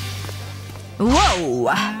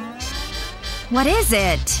 Whoa! What is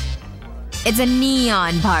it? It's a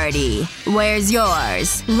neon party. Where's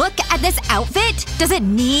yours? Look at this outfit! Does it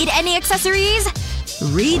need any accessories?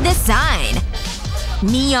 Read the sign.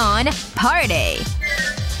 Neon party.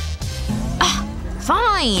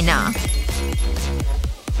 Fine.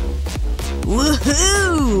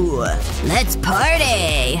 Woohoo! Let's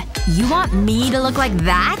party! You want me to look like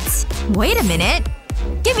that? Wait a minute.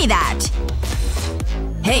 Give me that.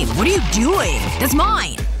 Hey, what are you doing? That's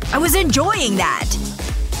mine! I was enjoying that!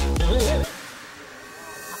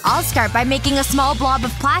 I'll start by making a small blob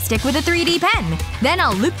of plastic with a 3D pen. Then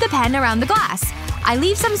I'll loop the pen around the glass. I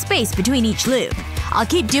leave some space between each loop. I'll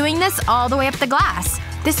keep doing this all the way up the glass.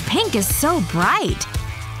 This pink is so bright.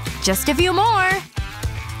 Just a few more.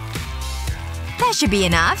 That should be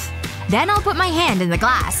enough. Then I'll put my hand in the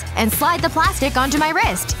glass and slide the plastic onto my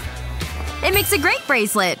wrist. It makes a great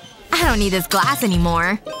bracelet. I don't need this glass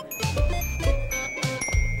anymore.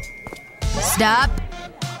 Stop.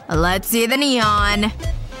 Let's see the neon.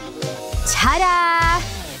 Ta-da!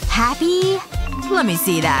 Happy? Let me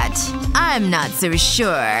see that. I'm not so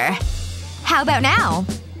sure. How about now?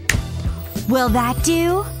 Will that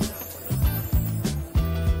do?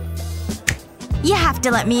 You have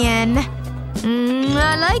to let me in.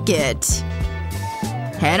 I like it.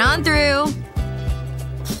 Head on through.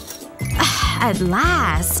 At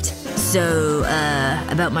last. So,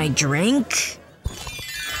 about my drink?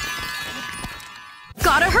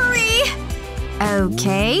 Gotta hurry!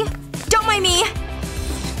 Okay. Don't mind me!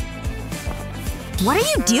 What are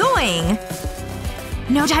you doing?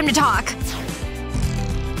 No time to talk.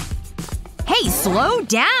 Hey, slow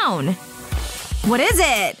down! What is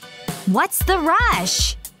it? What's the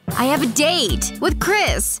rush? I have a date. With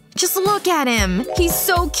Chris. Just look at him. He's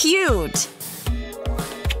so cute.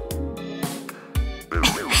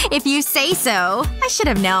 If you say so. I should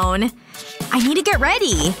have known. I need to get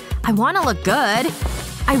ready. I want to look good.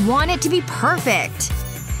 I want it to be perfect.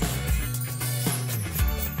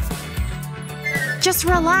 Just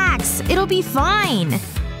relax. It'll be fine.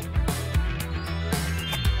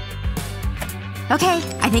 Okay,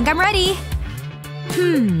 I think I'm ready.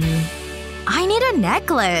 I need a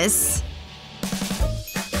necklace.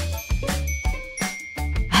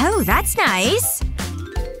 Oh, that's nice.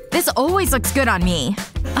 This always looks good on me.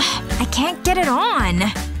 Ugh, I can't get it on.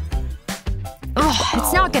 Ugh,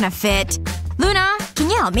 it's not gonna fit. Luna, can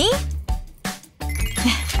you help me?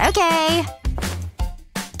 Okay.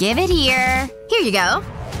 Give it here. Here you go.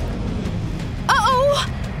 Uh-oh!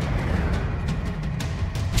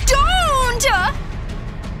 Don't!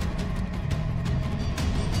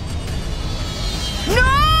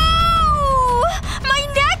 No! My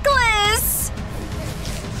necklace!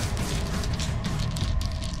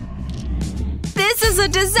 This is a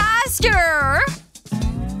disaster!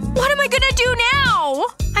 What am I gonna do now?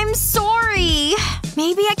 I'm sorry.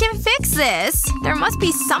 Maybe I can fix this. There must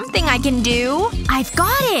be something I can do. I've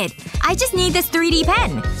got it! I just need this 3D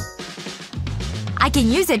pen. I can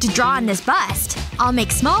use it to draw on this bust. I'll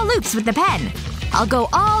make small loops with the pen. I'll go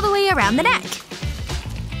all the way around the neck.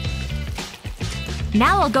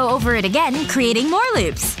 Now I'll go over it again, creating more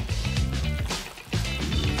loops.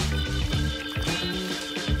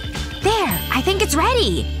 There! I think it's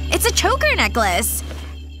ready! It's a choker necklace!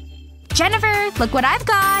 Jennifer, look what I've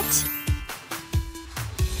got!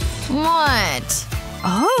 What?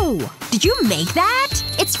 Oh! Did you make that?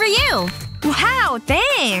 It's for you! Wow,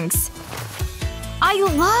 thanks! I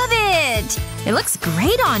love it! It looks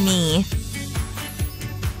great on me.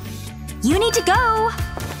 You need to go.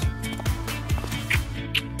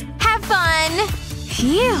 Have fun!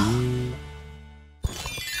 Phew.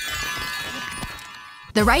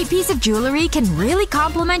 The right piece of jewelry can really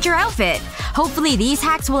complement your outfit. Hopefully these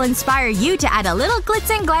hacks will inspire you to add a little glitz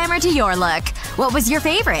and glamour to your look. What was your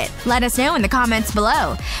favorite? Let us know in the comments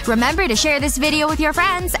below. Remember to share this video with your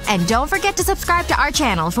friends, and don't forget to subscribe to our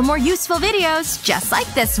channel for more useful videos just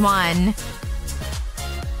like this one.